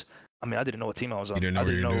because, I mean, I didn't know what team I was on. You didn't know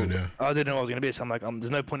what you were doing, I didn't know what I was going to be, so I'm like,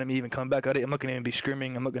 there's no point in me even coming back. I'm not going to even be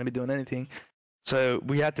screaming. I'm not going to be doing anything. So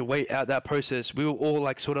we had to wait out that process. We were all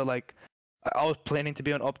like, sort of like, I was planning to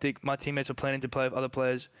be on optic. My teammates were planning to play with other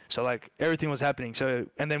players. So like everything was happening. So,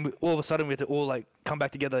 and then all of a sudden we had to all like come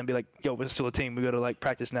back together and be like, yo, we're still a team. We got to like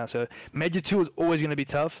practice now. So Major 2 was always going to be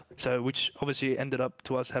tough. So, which obviously ended up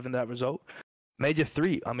to us having that result. Major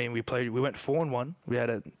 3, I mean, we went 4-1. We had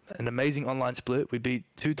an amazing online split. We beat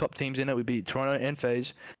 2 top teams in it. We beat Toronto and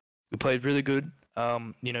FaZe. We played really good.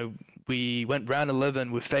 You know, we went round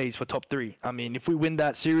 11 with FaZe for top 3. I mean, if we win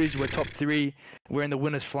that series, we're top 3. We're in the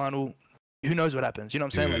winners final. Who knows what happens? You know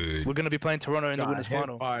what I'm saying? Like, we're gonna be playing Toronto in the winners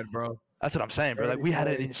final. Bro. That's what I'm saying, bro. Like we had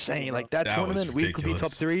it insane. Like that tournament, we could be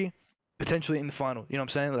top 3, potentially in the final. You know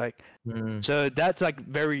what I'm saying? Like, so that's like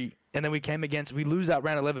very. And then we lose that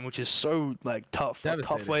round 11, which is so like tough, a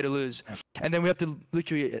tough way to lose. And then we have to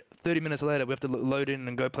literally 30 minutes later, we have to load in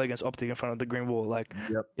and go play against Optic in front of the green wall. Like,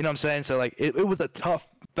 you know what I'm saying? So like it was a tough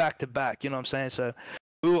back to back. You know what I'm saying? So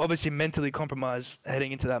we were obviously mentally compromised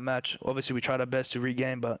heading into that match. Obviously, we tried our best to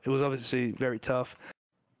regain, but it was obviously very tough.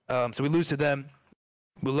 So we lose to them.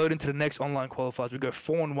 We load into the next online qualifiers. We go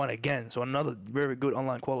 4-1 again. So another very good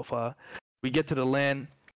online qualifier. We get to the LAN.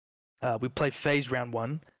 We play FaZe round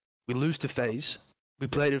 1. We lose to FaZe. We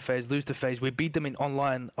played at FaZe, lose to FaZe. We beat them in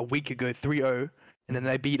online a week ago, 3-0. And then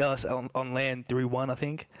they beat us on LAN 3-1, I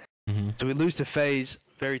think. So we lose to FaZe,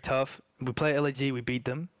 very tough. We play LAG, we beat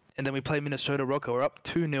them. And then we play Minnesota Rocker. We're up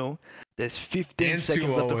 2-0. There's 15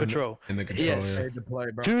 seconds left of control. In the control, yes.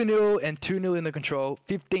 2-0 and 2-0 in the control.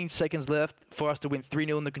 15 seconds left for us to win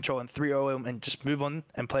 3-0 in the control and 3-0 and just move on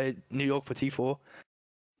and play New York for T4.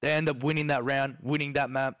 They end up winning that round, winning that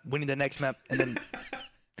map, winning the next map, and then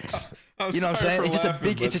you know what I'm saying? It's just a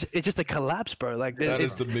big, it's just a collapse, bro. Like that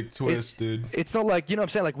is the big twist, dude. It's not like, you know what I'm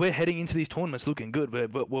saying? Like we're heading into these tournaments looking good.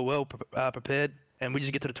 We're well prepared. And we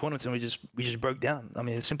just get to the tournaments and we just broke down. I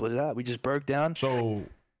mean, as simple as that. We just broke down. So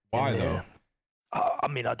why though? I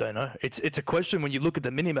mean, I don't know. It's a question when you look at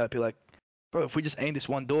the minimap. You're like, bro, if we just aim this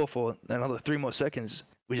one door for another 3 more seconds,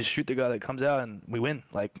 we just shoot the guy that comes out and we win.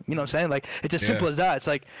 Like, you know what I'm saying? Like, it's as simple as that. It's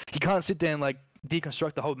like you can't sit there and like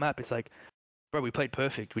deconstruct the whole map. It's like, bro, we played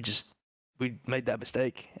perfect. We made that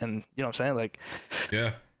mistake, and you know what I'm saying? Like,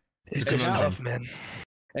 it's just tough, man.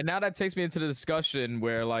 And now that takes me into the discussion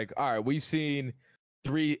where, like, all right, we've seen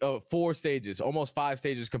 4 stages, almost 5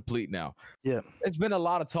 stages complete now. Yeah. It's been a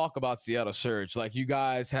lot of talk about Seattle Surge. Like, you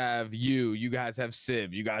guys have you guys have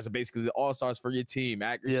Civ. You guys are basically the all-stars for your team.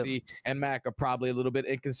 Accuracy and Mac are probably a little bit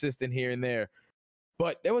inconsistent here and there.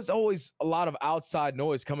 But there was always a lot of outside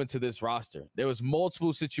noise coming to this roster. There was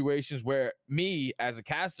multiple situations where me, as a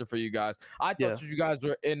caster for you guys, I thought you guys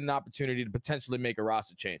were in an opportunity to potentially make a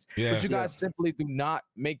roster change. But you guys simply do not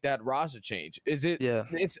make that roster change. Is it?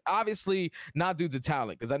 It's obviously not due to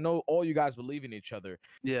talent, because I know all you guys believe in each other.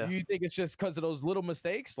 Do you think it's just because of those little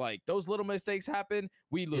mistakes? Like, those little mistakes happen,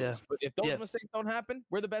 we lose. But if those mistakes don't happen,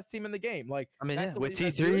 we're the best team in the game. Like, I mean, that's the with way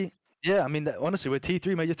you guys do it. T3. Yeah, I mean, honestly, we're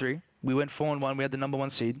T3 Major 3. We went 4-1. We had the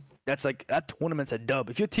 #1 seed. That's like, that tournament's a dub.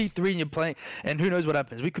 If you're T3 and you're playing, and who knows what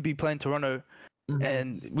happens, we could be playing Toronto,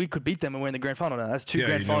 and we could beat them and we're in the grand final now. That's 2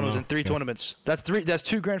 grand finals in 3 tournaments. That's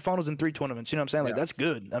 2 grand finals in 3 tournaments. You know what I'm saying? Like, that's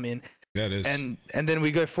good. I mean, that is. And then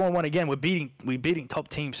we go 4-1 again. We're beating top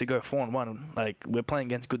teams to go 4-1. Like, we're playing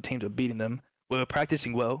against good teams. We're beating them. We're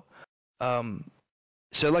practicing well.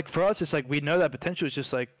 So like, for us, it's like, we know that potential. It's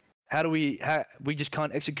just like, we just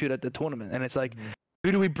can't execute at the tournament. And it's like,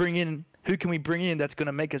 who do we bring in? Who can we bring in that's going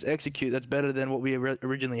to make us execute that's better than what we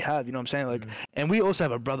originally have? You know what I'm saying? Like, and we also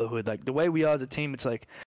have a brotherhood. Like, the way we are as a team, it's like,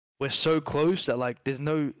 we're so close that, like, there's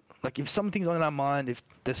no, like, if something's on our mind, if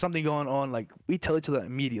there's something going on, like, we tell each other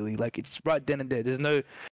immediately. Like, it's right then and there. There's no,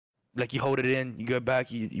 like, you hold it in, you go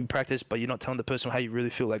back, you practice, but you're not telling the person how you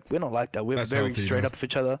really feel. Like, we're not like that. We're very straight up with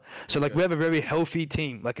each other. So, like, we have a very healthy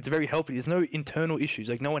team. Like, it's very healthy. There's no internal issues.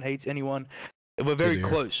 Like, no one hates anyone. We're very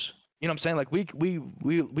close. You know what I'm saying? Like,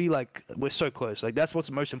 we like, we're so close. Like, that's what's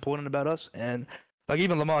most important about us. And, like,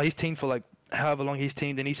 even Lamar, he's teamed for, like, however long he's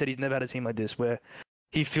teamed, and he said he's never had a team like this where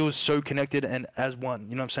he feels so connected and as one.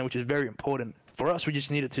 You know what I'm saying? Which is very important. For us, we just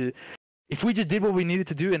needed to, if we just did what we needed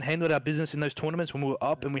to do and handled our business in those tournaments when we were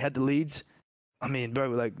up and we had the leads, I mean, bro,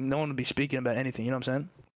 like, no one would be speaking about anything. You know what I'm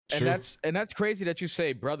saying? And that's crazy that you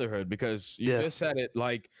say brotherhood, because you just said it,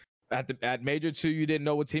 like, at Major 2, you didn't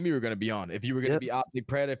know what team you were going to be on. If you were going to be Optic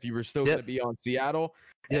Pred, if you were still going to be on Seattle.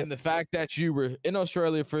 And the fact that you were in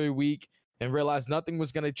Australia for a week and realized nothing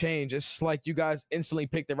was going to change, it's like you guys instantly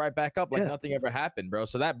picked it right back up like nothing ever happened, bro.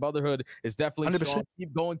 So that brotherhood is definitely 100%. Strong.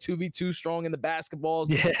 Keep going 2v2 strong in the basketballs.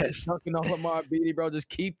 Chucking on Lamar Beatty, bro. Just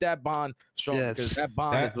keep that bond strong, because that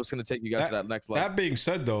bond is what's going to take you guys to that next level. That being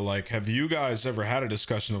said, though, like, have you guys ever had a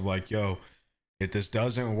discussion of, like, yo, if this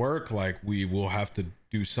doesn't work, like, we will have to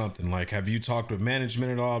do something? Like, have you talked with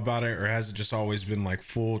management at all about it, or has it just always been, like,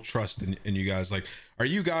 full trust in you guys? Like, are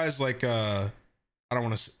you guys, like, I don't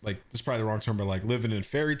want to, like, this is probably the wrong term, but, like, living in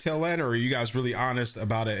fairy tale land, or are you guys really honest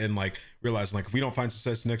about it and, like, realizing, like, if we don't find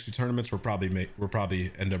success in the next 2 tournaments, we'll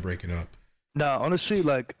probably end up breaking up? No, honestly,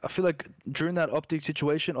 like, I feel like during that Optic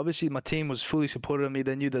situation, obviously my team was fully supportive of me.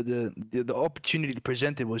 They knew that the opportunity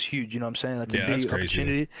presented was huge. You know what I'm saying? Like, the big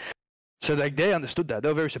opportunity. So, like, they understood that. They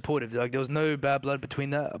were very supportive. Like, there was no bad blood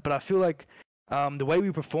between that. But I feel like the way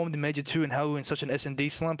we performed in Major 2 and how we were in such an S&D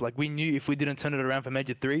slump, like, we knew if we didn't turn it around for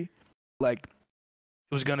Major 3, like,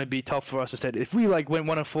 it was going to be tough for us to stay. If we, like, went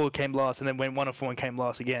 1-4, came last, and then went 1-4 and came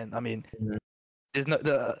last again, I mean, there's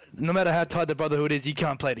no matter how tight the brotherhood is, you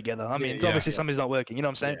can't play together. I mean, obviously something's not working. You know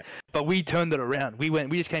what I'm saying? But we turned it around. We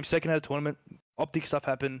just came second out of the tournament. Optic stuff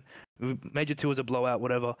happened. Major 2 was a blowout,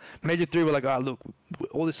 whatever. Major 3, we're like, all right, look,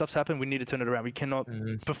 all this stuff's happened. We need to turn it around. We cannot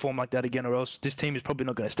perform like that again, or else this team is probably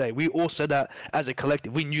not going to stay. We all said that as a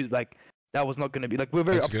collective. We knew, like, that was not going to be, like, we're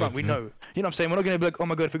very upfront. We know. You know what I'm saying? We're not going to be like, oh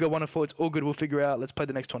my God, if we go 1-4, it's all good. We'll figure it out. Let's play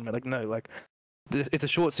the next tournament. Like, no, like, it's a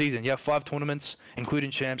short season. You have 5 tournaments, including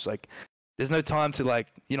champs. Like, there's no time to, like,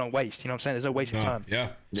 you know, waste. You know what I'm saying? There's no wasting time.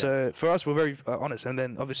 So for us, we're very honest. And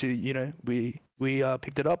then obviously, you know, we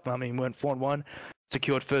picked it up. I mean, we went 4-1.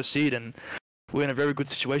 Secured first seed, and we're in a very good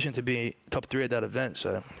situation to be top 3 at that event.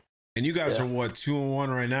 So, and you guys are what, 2-1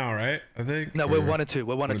 right now, right? I think. No, we're 1-2.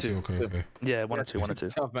 We're 1-2. Okay. Yeah,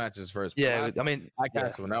 1-2. Tough matches first. Yeah, I mean, I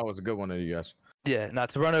guess when that was a good one of you guys. Yeah,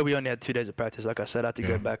 Toronto, we only had 2 days of practice. Like I said, I had to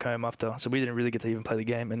go back home after, so we didn't really get to even play the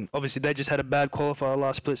game. And obviously, they just had a bad qualifier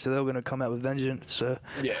last split, so they were going to come out with vengeance. So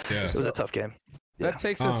it was a tough game. That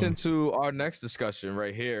takes us into our next discussion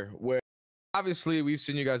right here, where obviously we've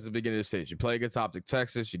seen you guys at the beginning of the stage. You play against Optic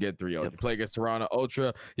Texas, you get 3-0. You play against Toronto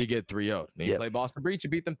Ultra, you get 3-0. Then you play Boston Breach, you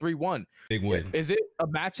beat them 3-1. Big win. Is it a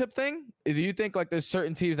matchup thing? Do you think, like, there's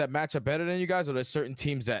certain teams that match up better than you guys, or there's certain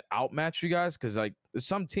teams that outmatch you guys? Because, like, there's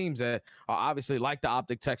some teams that are obviously like the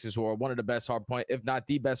Optic Texas, who are one of the best hardpoint, if not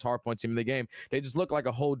the best hardpoint team in the game. They just look like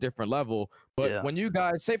a whole different level. But when you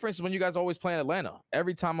guys, say for instance, when you guys always play in Atlanta,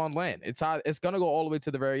 every time on LAN, it's gonna go all the way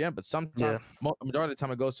to the very end. But sometimes, majority of the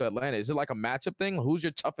time, it goes to Atlanta. Is it like a matchup thing? Who's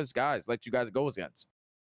your toughest guys like you guys go against?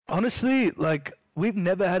 Honestly, like, we've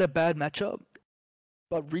never had a bad matchup,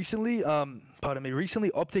 but recently,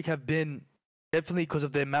 recently Optic have been definitely because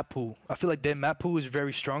of their map pool. I feel like their map pool is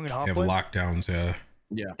very strong in They have hardpoint. lockdowns, yeah.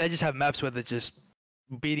 Yeah. They just have maps where they're just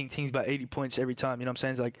beating teams by 80 points every time. You know what I'm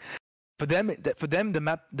saying? It's like for them,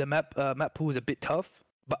 the map pool is a bit tough,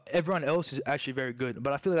 but everyone else is actually very good.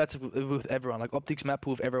 But I feel like that's with everyone. Like Optic's map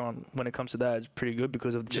pool with everyone when it comes to that is pretty good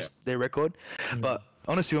because of just their record. Mhm. But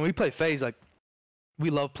honestly, when we play FaZe, like we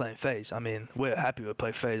love playing FaZe. I mean, we're happy to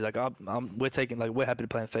play FaZe. Like we're happy to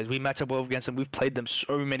play in FaZe. We match up well against them. We've played them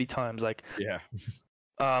so many times. Like Yeah.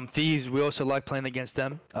 Thieves, we also like playing against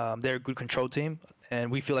them. They're a good control team,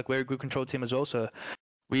 and we feel like we're a good control team as well. So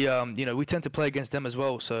we we tend to play against them as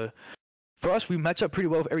well. So for us, we match up pretty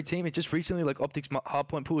well with every team. It just recently like Optic's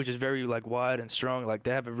hardpoint pool is just very like wide and strong. Like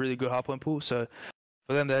they have a really good hardpoint pool. So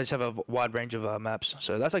for them, they just have a wide range of maps.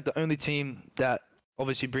 So that's like the only team that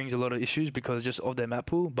obviously brings a lot of issues because just of their map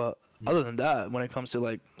pool. But other than that, when it comes to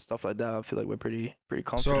like stuff like that, I feel like we're pretty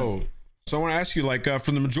confident. So I want to ask you, like,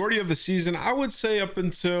 for the majority of the season, I would say up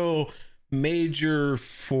until Major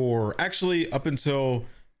 4, actually up until,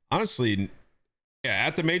 honestly, yeah,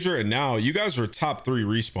 at the Major and now, you guys were top 3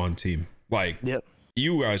 respawn team. Like, Yep.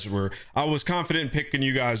 you guys were, I was confident in picking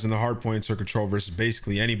you guys in the hard points or control versus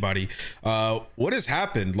basically anybody. What has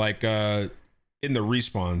happened, like, in the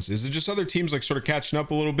respawns? Is it just other teams like sort of catching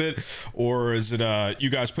up a little bit, or is it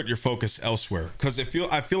you guys put your focus elsewhere? Because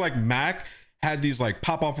I feel like Mac had these like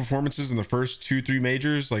pop-off performances in the first 2-3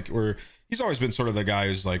 majors, like where he's always been sort of the guy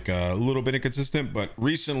who's like a little bit inconsistent, but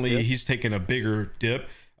recently he's taken a bigger dip.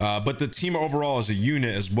 But the team overall as a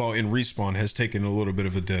unit as well in respawn has taken a little bit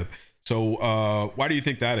of a dip. So why do you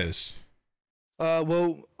think that is?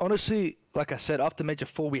 Well, honestly, like I said, after Major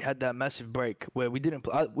 4, we had that massive break where we didn't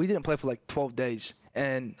play for like 12 days,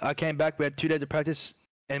 and I came back. We had 2 days of practice,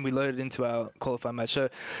 and we loaded into our qualifying match. So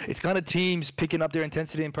it's kind of teams picking up their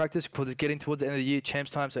intensity in practice because it's getting towards the end of the year, champs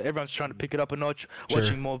time. So everyone's trying to pick it up a notch,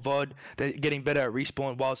 watching more VOD. They're getting better at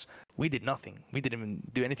respawn, whilst we did nothing. We didn't even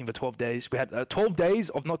do anything for 12 days. We had 12 days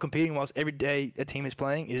of not competing whilst every day a team is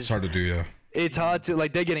playing. It's hard to do, yeah. It's hard to,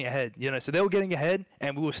 like, they're getting ahead, you know. So they were getting ahead,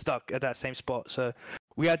 and we were stuck at that same spot. So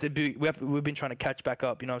we've been trying to catch back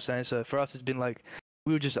up, you know what I'm saying? So for us, it's been like,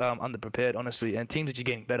 we were just underprepared, honestly, and teams are just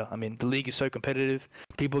getting better. I mean, the league is so competitive.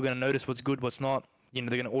 People are going to notice what's good, what's not. You know,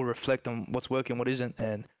 they're going to all reflect on what's working, what isn't,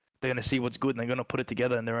 and they're going to see what's good, and they're going to put it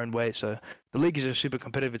together in their own way. So the league is just super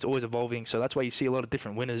competitive. It's always evolving. So that's why you see a lot of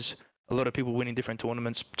different winners, a lot of people winning different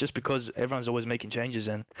tournaments, just because everyone's always making changes,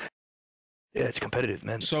 and yeah, it's competitive,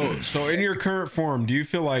 man. So in your current form, do you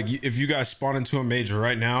feel like if you guys spawn into a major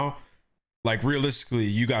right now, like realistically,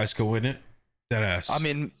 you guys could win it? Deadass. I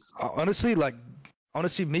mean, honestly,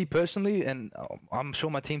 me personally, and I'm sure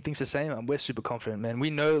my team thinks the same. We're super confident, man. We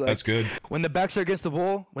know, like, that's good. When the backs are against the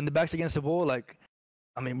wall, like,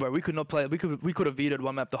 I mean, bro, we could not play. We could have vetoed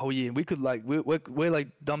one map the whole year. And we could, like, we're like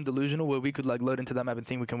dumb delusional where we could like load into that map and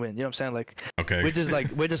think we can win. You know what I'm saying? Like, okay, we're just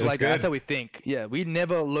like that's that's how we think. Yeah, we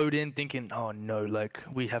never load in thinking, oh no, like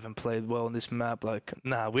we haven't played well on this map. Like,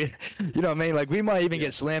 nah, you know what I mean? Like, we might even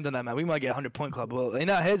get slammed on that map. We might get 100-point club. Well, in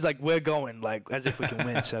our heads, like, we're going like as if we can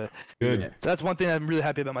win. So good. So that's one thing I'm really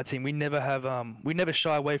happy about my team. We never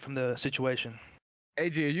shy away from the situation.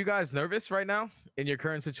 AG, are you guys nervous right now in your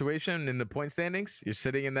current situation in the point standings? You're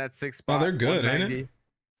sitting in that 6th spot. Oh, they're good, ain't it?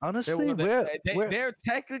 Honestly, they're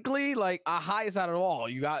technically like our highest out of all.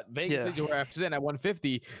 You got Vegas Legion where F's in at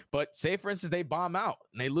 150, but say for instance they bomb out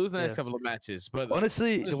and they lose the next couple of matches. But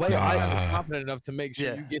honestly, the way I'm confident enough to make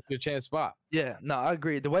sure you get your chance spot. Yeah, no, I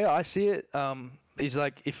agree. The way I see it, is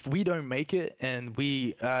like if we don't make it and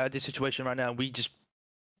we this situation right now, we just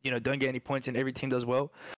don't get any points and every team does well.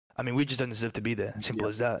 I mean, we just don't deserve to be there. Simple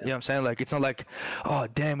as that. You know what I'm saying? Like, it's not like, oh,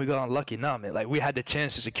 damn, we got unlucky. Nah, man. Like, we had the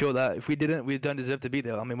chance to secure that. If we didn't, we don't deserve to be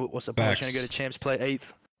there. I mean, what's the point? We're trying to go to champs, play 8th.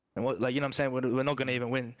 And what, like, you know what I'm saying? We're not going to even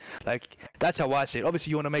win. Like, that's how I see it. Obviously,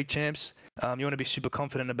 you want to make champs. You want to be super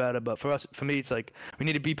confident about it. But for me, it's like, we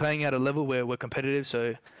need to be playing at a level where we're competitive.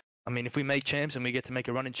 So, I mean, if we make champs and we get to make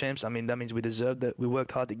a run in champs, I mean, that means we deserve that. We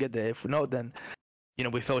worked hard to get there. If we're not, then,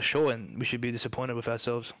 we fell short and we should be disappointed with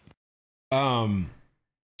ourselves.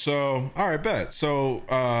 So, all right, bet. So,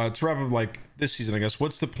 to wrap up, like, this season, I guess,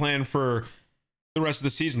 what's the plan for the rest of the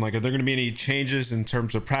season? Like, are there going to be any changes in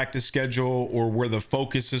terms of practice schedule or where the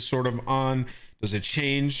focus is sort of on? Does it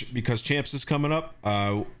change because champs is coming up?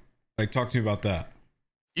 Like, talk to me about that.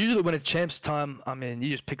 Usually when it's champs time, I mean, you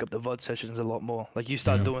just pick up the VOD sessions a lot more. Like, you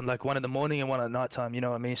start doing, like, one in the morning and one at night time, you know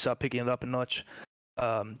what I mean? Start picking it up a notch.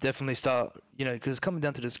 Definitely start, because it's coming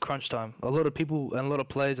down to this crunch time. A lot of people and a lot of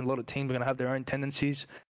players and a lot of teams are going to have their own tendencies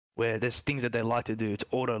where there's things that they like to do. It's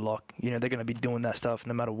auto lock. They're going to be doing that stuff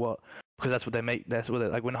no matter what. because that's what they make. That's what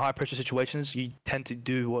like when high pressure situations, you tend to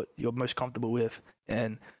do what you're most comfortable with.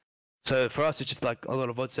 And so for us, it's just like a lot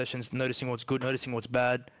of VOD sessions, noticing what's good, noticing what's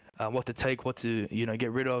bad, what to take, what to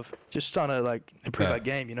get rid of, just trying to like improve our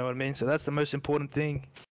game. You know what I mean? So that's the most important thing.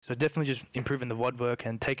 So definitely just improving the VOD work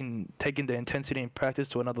and taking the intensity and practice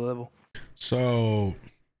to another level. So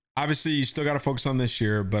obviously you still got to focus on this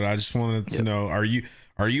year, but I just wanted to know, are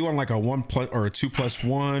you on like a 1+ or a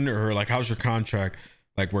 2+1, or like how's your contract?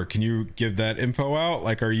 Like, where can you give that info out?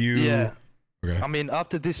 Like, are you? Yeah. Okay. I mean,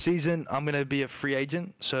 after this season, I'm gonna be a free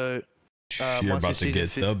agent. So you're about to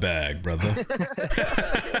get the bag, brother.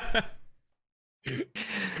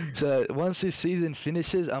 So once this season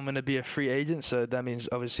finishes, I'm gonna be a free agent. So that means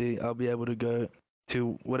obviously I'll be able to go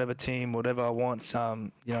to whatever team, whatever I want. You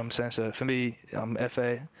know what I'm saying? So for me, I'm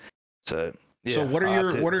FA. So yeah. So what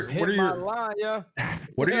are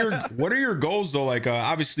your goals though? Like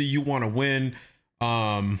obviously you want to win.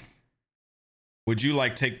 Would you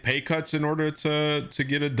like take pay cuts in order to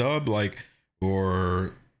get a dub, like,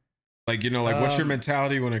 or like like what's your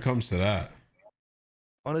mentality when it comes to that?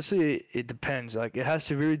 Honestly, it depends. Like, it has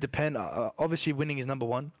to really depend. Obviously, winning is number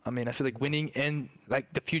one. I mean, I feel like winning and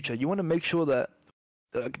like the future. You want to make sure that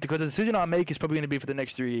because the decision I make is probably going to be for the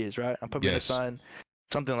next 3 years, right? I'm probably going to sign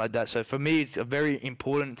something like that. So for me, it's very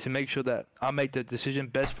important to make sure that I make the decision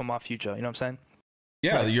best for my future. You know what I'm saying?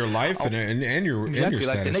 Yeah, like, your life and your exactly. And your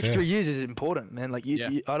like status, the next 3 years is important, man. Like Yeah.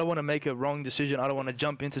 I don't want to make a wrong decision. I don't want to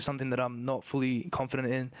jump into something that I'm not fully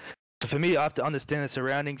confident in. So for me, I have to understand the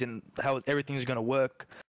surroundings and how everything is going to work.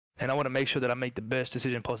 And I want to make sure that I make the best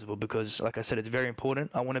decision possible because, like I said, it's very important.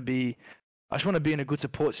 I just want to be in a good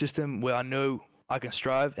support system where I know I can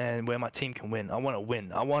strive and where my team can win. I want to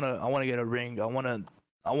win. I want to get a ring. I want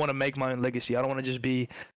to make my own legacy. I don't want to just be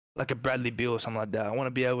like a Bradley Beal or something like that. I want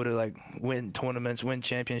to be able to like win tournaments, win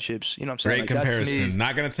championships. You know what I'm saying? Great comparison.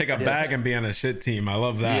 Not gonna take a bag and be on a shit team. I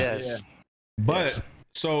love that. Yes. Yeah. But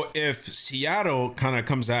so if Seattle kind of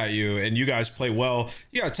comes at you and you guys play well,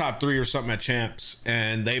 you got top 3 or something at champs,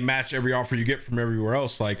 and they match every offer you get from everywhere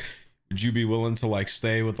else, like, would you be willing to like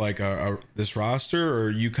stay with like this roster, or are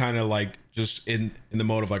you kind of like just in the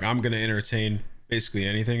mode of like, I'm gonna entertain basically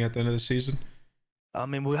anything at the end of the season? I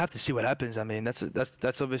mean, we'll have to see what happens. I mean,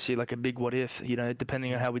 that's obviously like a big what if,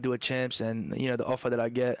 depending on how we do at champs and the offer that I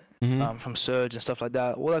get from Surge and stuff like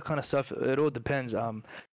that, all that kind of stuff. It all depends.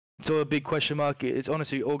 It's all a big question mark. It's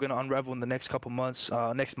honestly all going to unravel in the next couple months,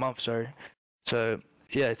 next month, sorry. So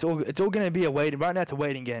yeah, it's all going to be a waiting. Right now, it's a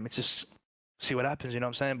waiting game. It's just see what happens. You know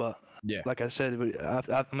what I'm saying? But yeah, like I said,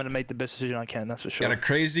 I'm going to make the best decision I can. That's for sure. Got a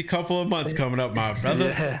crazy couple of months coming up, my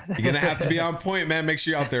brother. You're gonna have to be on point, man. Make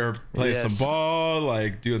sure you're out there playing some ball,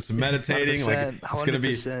 like doing some meditating. Like it's gonna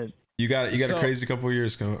be. You got a crazy couple of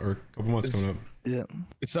years coming, or a couple months coming up. Yeah.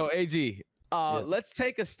 So AG. Let's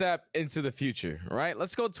take a step into the future, right?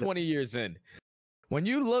 Let's go 20 years in. When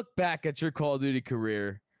you look back at your Call of Duty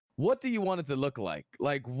career, what do you want it to look like?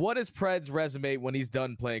 Like, what is Pred's resume when he's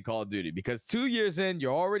done playing Call of Duty? Because 2 years in,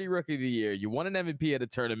 you're already Rookie of the Year. You won an MVP at a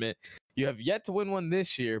tournament. You have yet to win one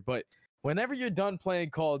this year. But whenever you're done playing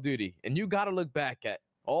Call of Duty and you got to look back at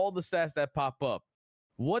all the stats that pop up,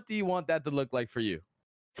 what do you want that to look like for you?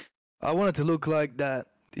 I want it to look like that.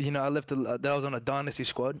 I left that I was on a dynasty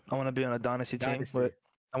squad. I want to be on a dynasty team. But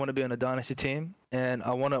I want to be on a dynasty team, and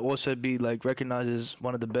I want to also be like recognized as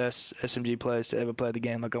one of the best SMG players to ever play the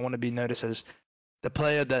game. Like, I want to be noticed as the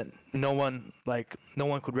player that no one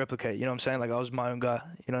could replicate. You know what I'm saying? Like, I was my own guy.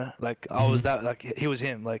 Like I was that. Like, he was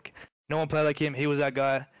him. Like, no one played like him. He was that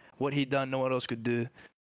guy. What he done, no one else could do.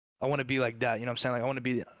 I want to be like that. You know what I'm saying? Like, I want to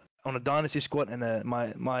be on a dynasty squad, and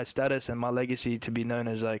my status and my legacy to be known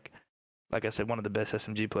as like I said, one of the best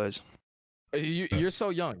SMG players. You're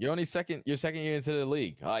so young. You're only second year into the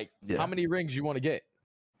league. Like, how many rings you want to get?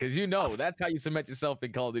 Because that's how you cement yourself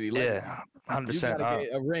in Call of Duty. Yeah, 100%. You gotta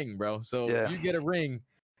get a ring, bro. So you get a ring,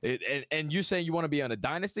 and you saying you want to be on a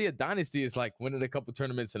dynasty. A dynasty is like winning a couple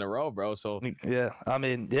tournaments in a row, bro. So I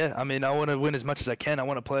mean, I want to win as much as I can. I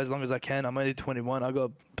want to play as long as I can. I'm only 21. I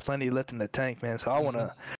got plenty left in the tank, man. So I want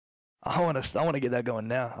to get that going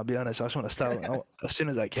now. I'll be honest. I just want to start as soon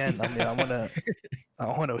as I can. I mean, I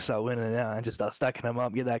want to start winning now and just start stacking them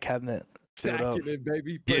up. Get that cabinet filled up. It,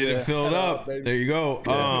 baby. Get it filled up. There you go.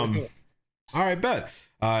 All right, bet.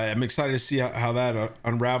 I'm excited to see how that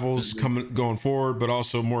unravels going forward, but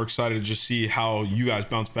also more excited to just see how you guys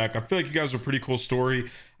bounce back. I feel like you guys are a pretty cool story.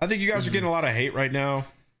 I think you guys are getting a lot of hate right now.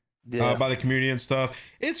 Yeah. by the community and stuff.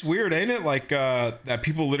 It's weird, ain't it? Like that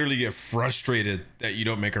people literally get frustrated that you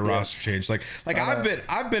don't make a roster change. Like I've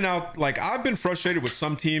been frustrated with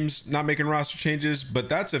some teams not making roster changes, but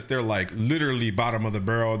that's if they're like literally bottom of the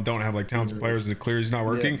barrel and don't have like talented players and clearly it's not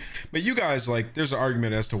working. But you guys, like, there's an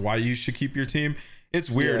argument as to why you should keep your team.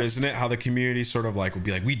 It's weird, isn't it? How the community sort of like would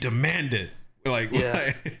be like, we demand it. Like,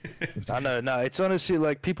 I know. No, it's honestly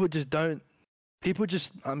like people just don't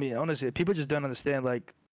understand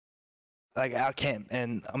like our camp.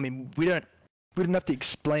 And I mean, we don't have to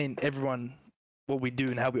explain everyone what we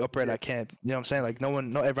do and how we operate our camp. You know what I'm saying? Like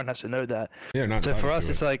not everyone has to know that. Yeah, not so for us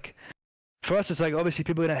it's like obviously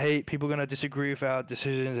people are gonna hate, people are gonna disagree with our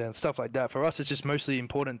decisions and stuff like that. For us it's just mostly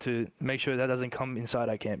important to make sure that doesn't come inside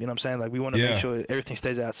our camp. You know what I'm saying? Like we want to make sure everything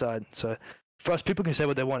stays outside. So for us, people can say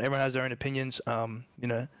what they want. Everyone has their own opinions. You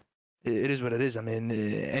know, it is what it is. I mean,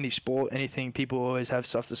 any sport, anything, people always have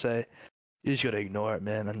stuff to say. You just gotta ignore it,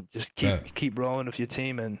 man, and just keep rolling with your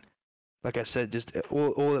team. And like I said, just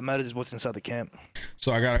all that matters is what's inside the camp.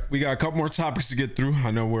 So we got a couple more topics to get through.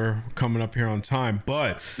 I know we're coming up here on time,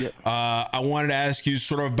 but I wanted to ask you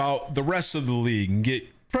sort of about the rest of the league and get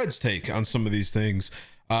Fred's take on some of these things.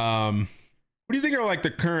 What do you think are like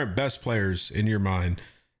the current best players in your mind?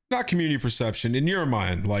 Not community perception, in your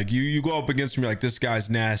mind. Like you go up against me, like, this guy's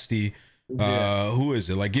nasty. Who is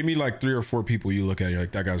it? Like, give me like 3 or 4 people you look at, you're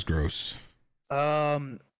like, that guy's gross.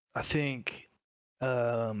 I think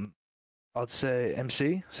I'd say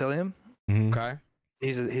MC Celium. Okay.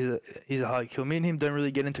 He's a hard kill. Me and him don't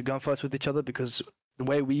really get into gunfights with each other because the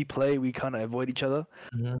way we play, we kind of avoid each other.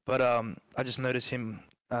 But I just noticed him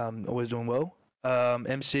always doing well.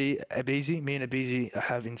 MC Abizi, me and Abizi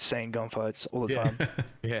have insane gunfights all the time.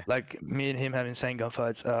 Like me and him have insane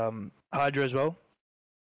gunfights. Hydra as well.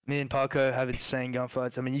 Me and Parko have insane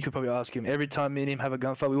gunfights. I mean, you could probably ask him. Every time me and him have a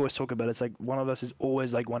gunfight, we always talk about it. It's like one of us is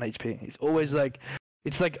always like 1 HP. It's always like,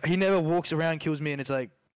 it's like he never walks around, kills me, and it's like,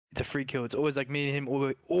 it's a free kill. It's always like me and him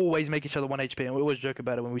always make each other 1 HP, and we always joke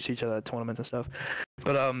about it when we see each other at tournaments and stuff.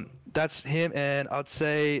 But that's him, and I'd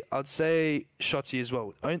say Shotzi as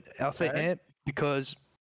well. I'll say Ant because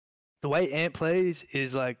the way Ant plays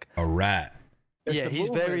is like a rat. He's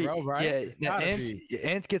very right?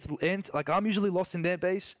 Ant like I'm usually lost in their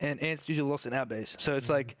base and Ant's usually lost in our base. So it's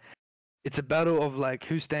like it's a battle of like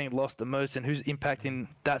who's staying lost the most and who's impacting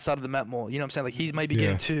that side of the map more. You know what I'm saying? Like he's maybe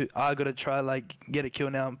getting 2. I gotta try like get a kill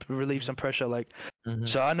now and relieve some pressure. Like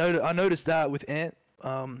so I noticed that with Ant.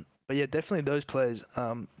 But yeah, definitely those players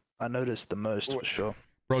I noticed the most for sure.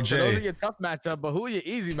 Bro, Jay. So those are your tough matchup, but who are your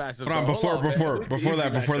easy matchups? Hold on,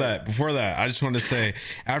 before that, I just wanted to say,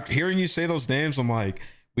 after hearing you say those names, I'm like,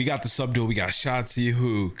 we got the sub duel, we got Shotzi,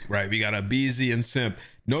 Hook, right? We got a BZ and Simp.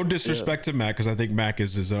 No disrespect to Mac, because I think Mac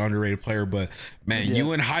is an underrated player, but man,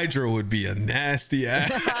 you and Hydra would be a nasty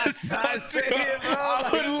ass. I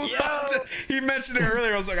would love to. He mentioned it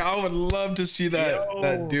earlier. I was like, I would love to see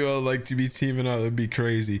that duo, like, to be teaming up. It'd be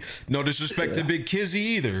crazy. No disrespect to Big Kizzy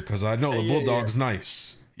either, because I know the Bulldog's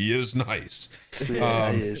nice. He is nice. He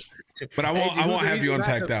is. But I won't have you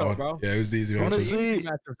unpack that one. Bro? Yeah, it was the easy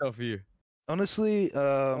matchup for you. Honestly,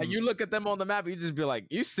 like you look at them on the map, you just be like,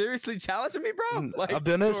 "You seriously challenging me, bro?" Like, I'll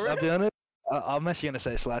be honest. I'm actually gonna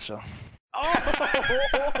say Slasher.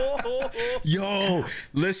 Yo,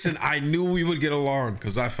 listen, I knew we would get along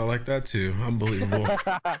because I felt like that too. Unbelievable.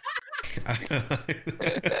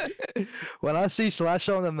 When I see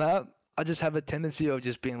Slasher on the map, I just have a tendency of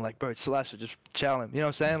just being like, bro, it's Slasher, just chill him. You know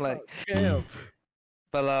what I'm saying? Like,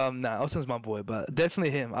 but Austin's my boy, but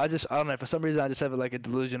definitely him. I don't know, for some reason I just have like a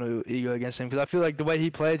delusional ego against him because I feel like the way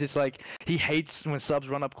he plays, it's like he hates when subs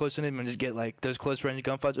run up close to him and just get like those close range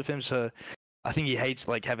gunfights with him. So I think he hates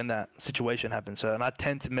like having that situation happen. So and I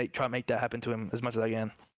tend to try and make that happen to him as much as I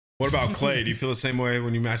can. What about Clay? Do you feel the same way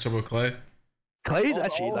when you match up with Clay? Clay's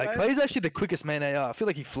actually the quickest main AR. I feel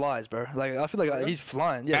like he flies, bro. Like I feel like he's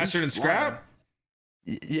flying. Yeah, faster than Scrap.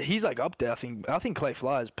 Yeah, he's like up there. I think Clay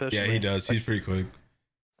flies personally. Yeah, he does. He's pretty quick.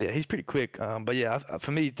 Yeah, he's pretty quick. But yeah, for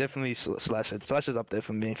me, definitely Slasher. Slasher's up there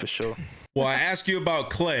for me for sure. Well, I ask you about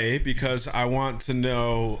Clay because I want to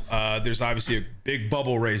know. There's obviously a big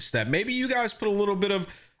bubble race that maybe you guys put a little bit of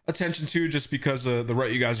attention to just because of the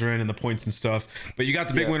rut you guys are in and the points and stuff. But you got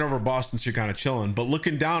the big win over Boston, so you're kind of chilling. But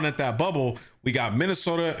looking down at that bubble, we got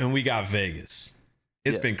Minnesota and we got Vegas.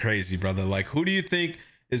 It's been crazy, brother. Like, who do you think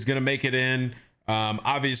is gonna make it in?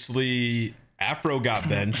 Obviously, Afro got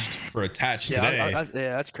benched for attached today.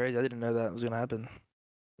 Yeah, that's crazy. I didn't know that was gonna happen.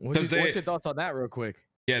 What's your thoughts on that, real quick?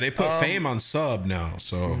 Yeah, they put Fame on sub now,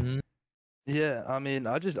 so. Yeah, I mean,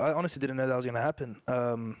 I honestly didn't know that was gonna happen.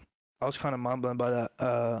 I was kind of mind blown by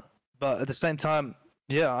that. But at the same time,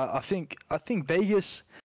 yeah, I think Vegas.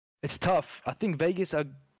 it's tough. I think Vegas are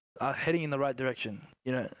heading in the right direction.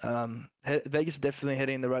 You know, Vegas is definitely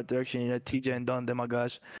heading in the right direction. You know, TJ and Don, they're my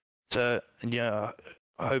guys. So, I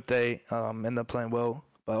hope they end up playing well.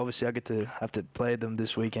 But obviously, I have to play them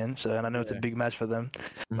this weekend. So, and I know it's a big match for them.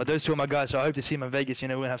 But those two are my guys. So I hope to see them in Vegas. You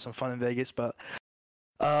know, we're gonna have some fun in Vegas. But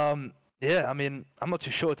yeah, I mean, I'm not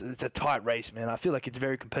too sure. It's a tight race, man. I feel like it's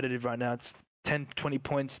very competitive right now. It's 10, 20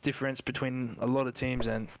 points difference between a lot of teams.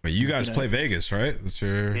 And but you guys play Vegas, right? That's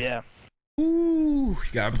your... Yeah. Ooh,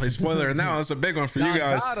 you gotta play spoiler now. That's a big one for you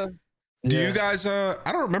guys. Do you guys? I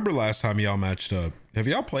don't remember last time y'all matched up. Have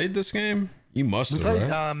y'all played this game? You must have, played,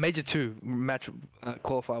 right? Major 2 match,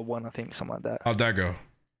 qualifier 1, I think, something like that. How'd that go?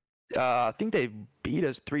 I think they beat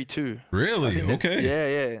us 3-2. Really? Okay.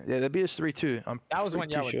 Yeah. They beat us 3-2. That was when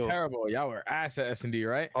y'all were terrible. Y'all were ass at S&D,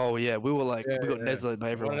 right? Oh yeah, we were like we got Nesla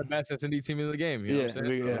by everyone. One of the best S&D team in the game. You know what I'm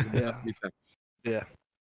saying? Yeah.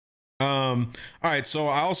 All right. So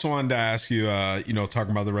I also wanted to ask you,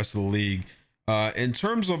 talking about the rest of the league, in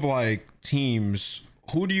terms of like teams,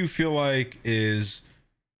 who do you feel like is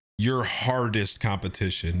your hardest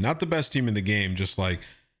competition? Not the best team in the game, just like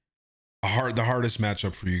the hardest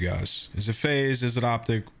matchup for you guys. Is it FaZe? Is it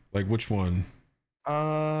Optic? Like which one?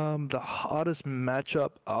 The hardest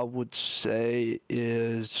matchup I would say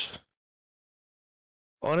is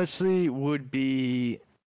honestly would be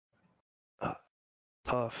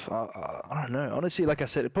tough. I don't know. Honestly, like I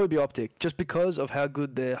said, it'd probably be Optic, just because of how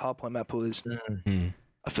good their hardpoint map pool is.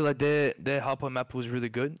 I feel like their hardpoint map pool is really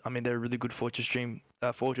good. I mean, they're a really good Fortress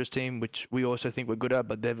team, which we also think we're good at,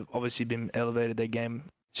 but they've obviously been elevated their game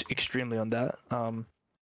extremely on that.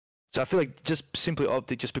 So I feel like just simply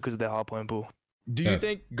Optic, just because of their hardpoint pool. Do you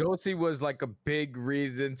think Ghosty was like a big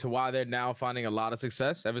reason to why they're now finding a lot of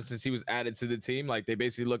success ever since he was added to the team? Like they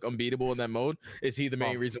basically look unbeatable in that mode. Is he the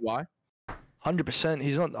main reason why? 100%.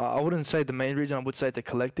 He's not. I wouldn't say the main reason. I would say it's a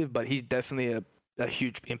collective, but he's definitely a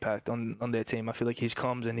huge impact on their team. I feel like his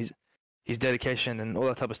comms and his dedication and all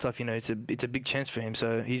that type of stuff. You know, it's a big chance for him.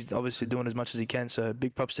 So he's obviously doing as much as he can. So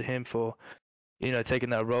big props to him for, taking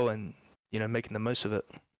that role and making the most of it.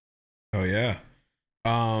 Oh yeah.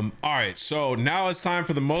 All right. So now it's time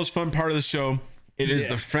for the most fun part of the show. It is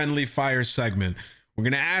the friendly fire segment. We're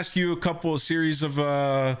going to ask you a couple of series of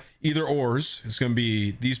either ors. It's going to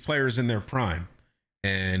be these players in their prime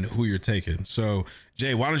and who you're taking. So,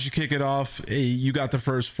 Jay, why don't you kick it off? Hey, you got the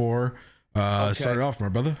first 4. Start it off, my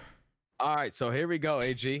brother. All right, so here we go,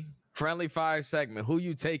 AG. Friendly fire segment. Who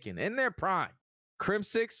you taking in their prime?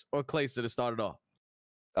 Crim6 or Clayster to start it off?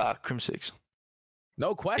 Crim6.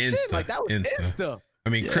 No question? Insta. Like, that was insta. I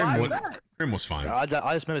mean, Crim was fine. I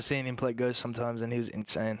just remember seeing him play Ghost sometimes, and he was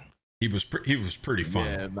insane. He was pretty fun.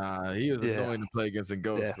 Yeah, nah, he was annoying to play against in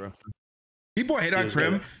Ghost, bro. People hate on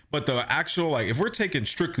Crim, but the actual, like, if we're taking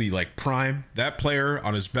strictly like prime, that player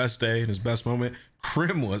on his best day and his best moment,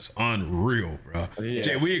 Crim was unreal, bro. Yeah.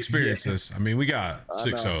 Jay, we experienced this. I mean, we got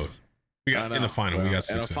 6-0. We got in the final. Bro. We got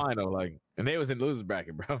 6-0. In the final, like, and they was in losers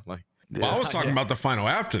bracket, bro. Like, well, I was talking about the final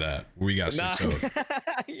after that, where we got 6-0.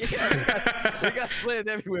 we got slammed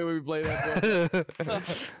everywhere when we played that.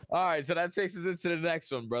 All right, so that takes us into the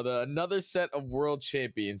next one, brother. Another set of world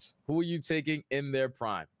champions. Who are you taking in their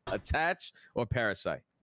prime? Attach or Parasite?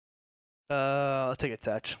 I'll take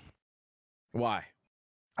Attach. Why?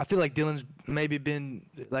 I feel like Dylan's maybe been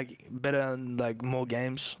like better in like more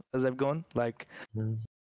games as they've gone. Like,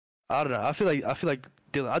 I don't know. I feel like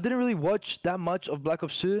Dylan. I didn't really watch that much of Black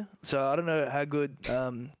Ops 2, so I don't know how good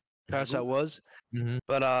Parasite was.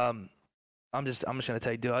 But I'm just gonna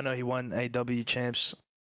take Dylan. I know he won AW champs.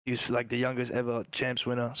 He was like the youngest ever champs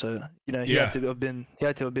winner, so he had to have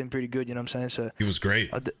been pretty good. You know what I'm saying? So he was great.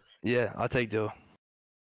 I'll take Dylan.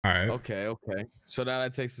 All right. Okay. So now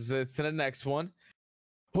that takes us to the next one.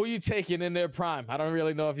 Who you taking in their prime? I don't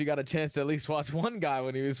really know if you got a chance to at least watch one guy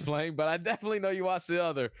when he was playing, but I definitely know you watched the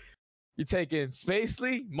other. You taking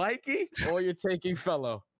Spacely, Mikey, or you're taking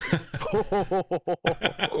Fellow?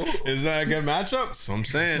 Is that a good matchup? So I'm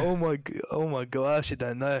saying. Oh my god! I actually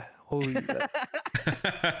don't know. Holy.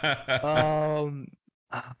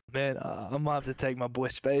 Man, I might have to take my boy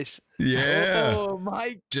Space. Yeah. Oh,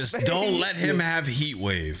 Mike. Just Space. don't let him have Heat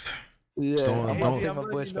Wave. Yeah,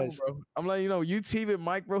 I'm letting you know, you team with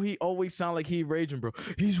Mike, bro. He always sound like he raging, bro.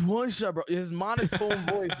 He's one shot, bro. His monotone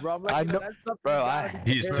voice, bro. I'm like, that's something, bro.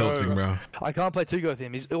 He's tilting, bro. I can't play 2-go with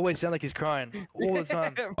him. He's always sound like he's crying all the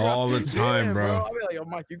time. All the time, bro. I'll be like, yo,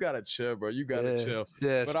 Mike, you gotta chill, bro. You gotta chill.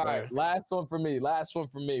 Yes, but all right, last one for me.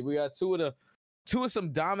 We got two of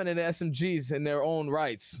some dominant SMGs in their own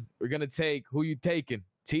rights. We're gonna take who you taking,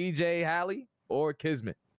 TJ Halley or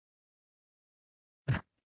Kismet?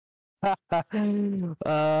 I'm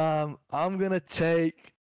gonna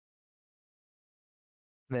take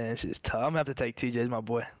Man, this is tough. I'm gonna have to take TJ as my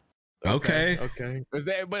boy. Okay. Okay.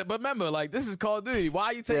 But remember, like, this is Call of Duty. Why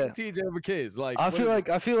are you taking TJ over Kids? Like, I feel like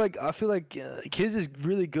Kids is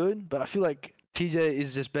really good, but I feel like TJ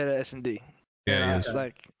is just better at S&D. Yeah.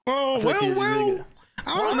 Like. Oh I feel like well. really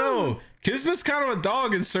I don't know. Kismet's kind of a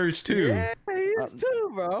dog in Surge too. Yeah, he is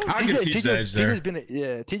too, bro. I'll give TJ edge there.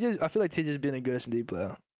 TJ. I feel like TJ's been a good S&D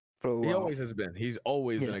player for a while. He always has been. He's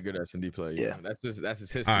always been a good S&D player. Yeah. That's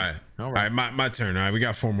his history. All right. My turn. All right, we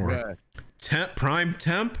got 4 more. Prime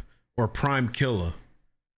temp or prime killer?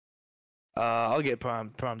 I'll get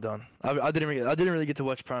prime done. I didn't really get to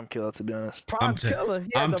watch prime killer, to be honest. Prime killer.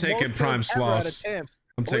 I'm taking prime sloss.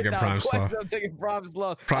 I'm taking prime sloss. I'm taking prime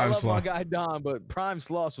sloss. I love my guy Don, but prime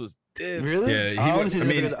sloss was different. Really? Yeah,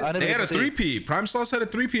 they had a 3P. Prime sloss had a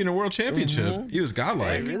 3P in the world championship. He was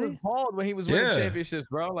godlike. He was bald when he was winning championships,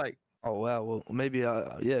 bro. Like. Oh wow, well maybe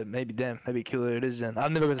maybe killer it is then.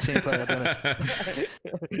 I've never got to see him play.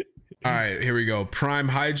 All right, here we go. Prime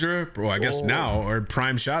Hydra, bro. I guess now, or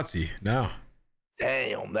Prime Shotzi now.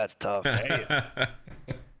 Damn, that's tough. Damn.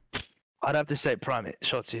 I'd have to say Prime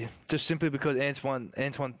Shotzi, just simply because Ant's won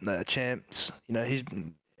champs. You know,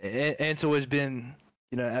 Ant's always been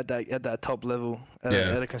at that top level at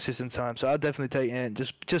a consistent time. So I'd definitely take Ant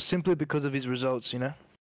just simply because of his results.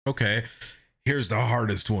 Okay. Here's the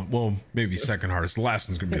hardest one. Well, maybe second hardest. The last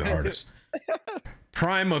one's gonna be the hardest.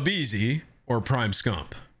 Prime Abizi or Prime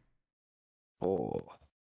Scump? Oh,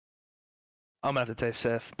 I'm gonna have to take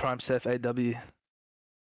Seth. Prime Seth AW.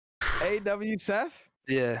 AW Seth?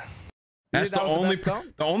 Yeah. That's the only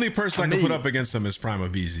person I can put up against him is Prime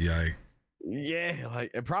Abizi. Yeah,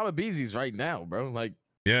 like and Prime Abizi's right now, bro. Like.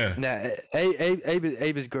 Yeah. Nah,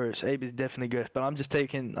 Abe is gross. Abe is definitely gross. But I'm just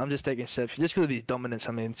taking Seth just because of his dominance.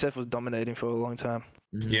 I mean, Seth was dominating for a long time.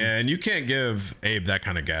 Yeah, and you can't give Abe that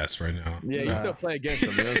kind of gas right now. Yeah, you still play against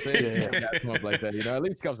him. You know what I'm saying? Yeah. Come up like that. At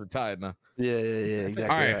least Cubs retired now. Yeah,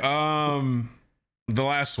 exactly. All right. The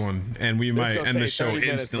last one, and we might end the show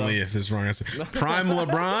instantly if this is wrong answer. Prime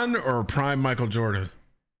LeBron or Prime Michael Jordan?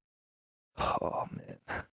 Oh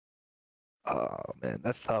man,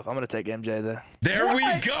 that's tough. I'm gonna take MJ there. There we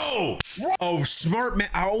go. Oh, smart man.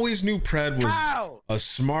 I always knew Pred was a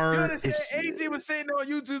smart. You understand? AG was sitting on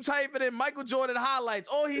YouTube typing in Michael Jordan highlights.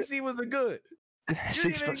 All he see was the good. You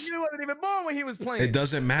wasn't even born when he was playing. It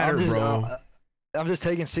doesn't matter, bro. I'm just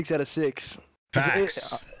taking 6 out of 6.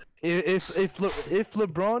 Facts. If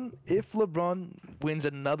LeBron wins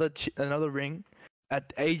another ring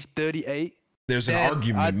at age 38, there's an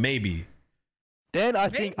argument, maybe. Then I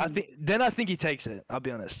think he takes it. I'll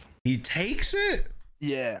be honest. He takes it?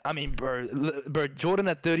 Yeah, I mean, bro, Jordan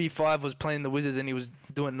at 35 was playing the Wizards and he was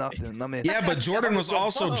doing nothing. I mean, yeah, but Jordan was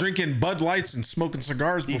also drinking Bud Lights and smoking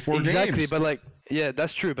cigars before games. Exactly, but like, yeah,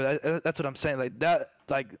 that's true. But that's what I'm saying. Like that,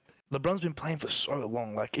 like LeBron's been playing for so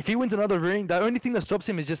long. Like, if he wins another ring, the only thing that stops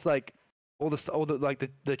him is just like all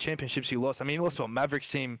the championships he lost. I mean, he lost to a Mavericks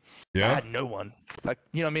team. Yeah. I had no one. Like,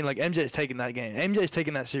 you know what I mean? Like, MJ's taking that game. MJ's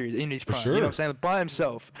taking that series in his prime. Sure. You know what I'm saying? By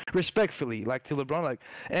himself, respectfully, like to LeBron. Like,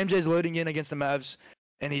 MJ's loading in against the Mavs,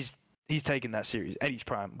 and he's taking that series at his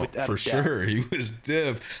prime. For sure, he was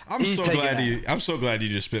div. I'm so glad you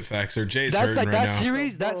just spit facts. Or Jay's hurting right now.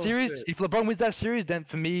 That series. If LeBron wins that series, then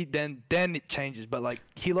for me, then it changes. But like,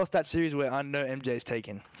 he lost that series where I know MJ's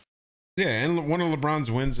taking. Yeah, and one of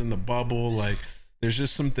LeBron's wins in the bubble, like there's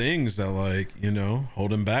just some things that like,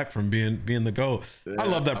 hold him back from being the GOAT. Yeah, I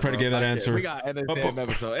love that Pred gave that answer. We got end of damn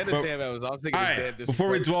episode. End of damn episode. I'm thinking all right, before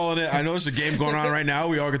we dwell on it, I know there's a game going on right now.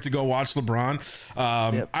 We all get to go watch LeBron.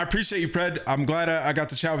 I appreciate you, Pred. I'm glad I got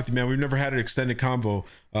to chat with you, man. We've never had an extended convo.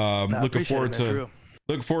 Looking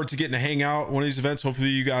forward to getting to hang out one of these events. Hopefully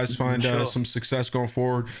you guys find some success going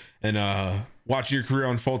forward, and watching your career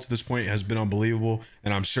unfold to this point has been unbelievable,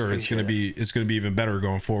 and I'm sure it's gonna be even better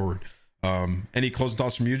going forward. Any closing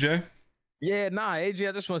thoughts from you, Jay? Yeah, AG,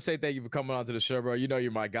 I just want to say thank you for coming on to the show, bro. You know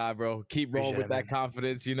you're my guy, bro. Keep rolling with that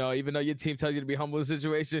confidence. Even though your team tells you to be humble in the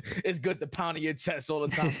situation, it's good to pound in your chest all the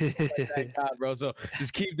time. Like that guy, bro. So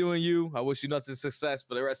just keep doing you. I wish you nothing success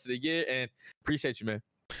for the rest of the year, and appreciate you, man.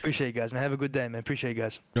 Appreciate you guys, man. Have a good day, man. Appreciate you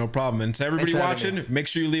guys. No problem. And to everybody watching, make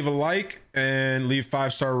sure you leave a like and leave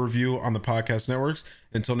 5-star review on the podcast networks.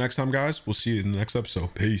 Until next time, guys, we'll see you in the next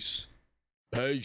episode. Peace.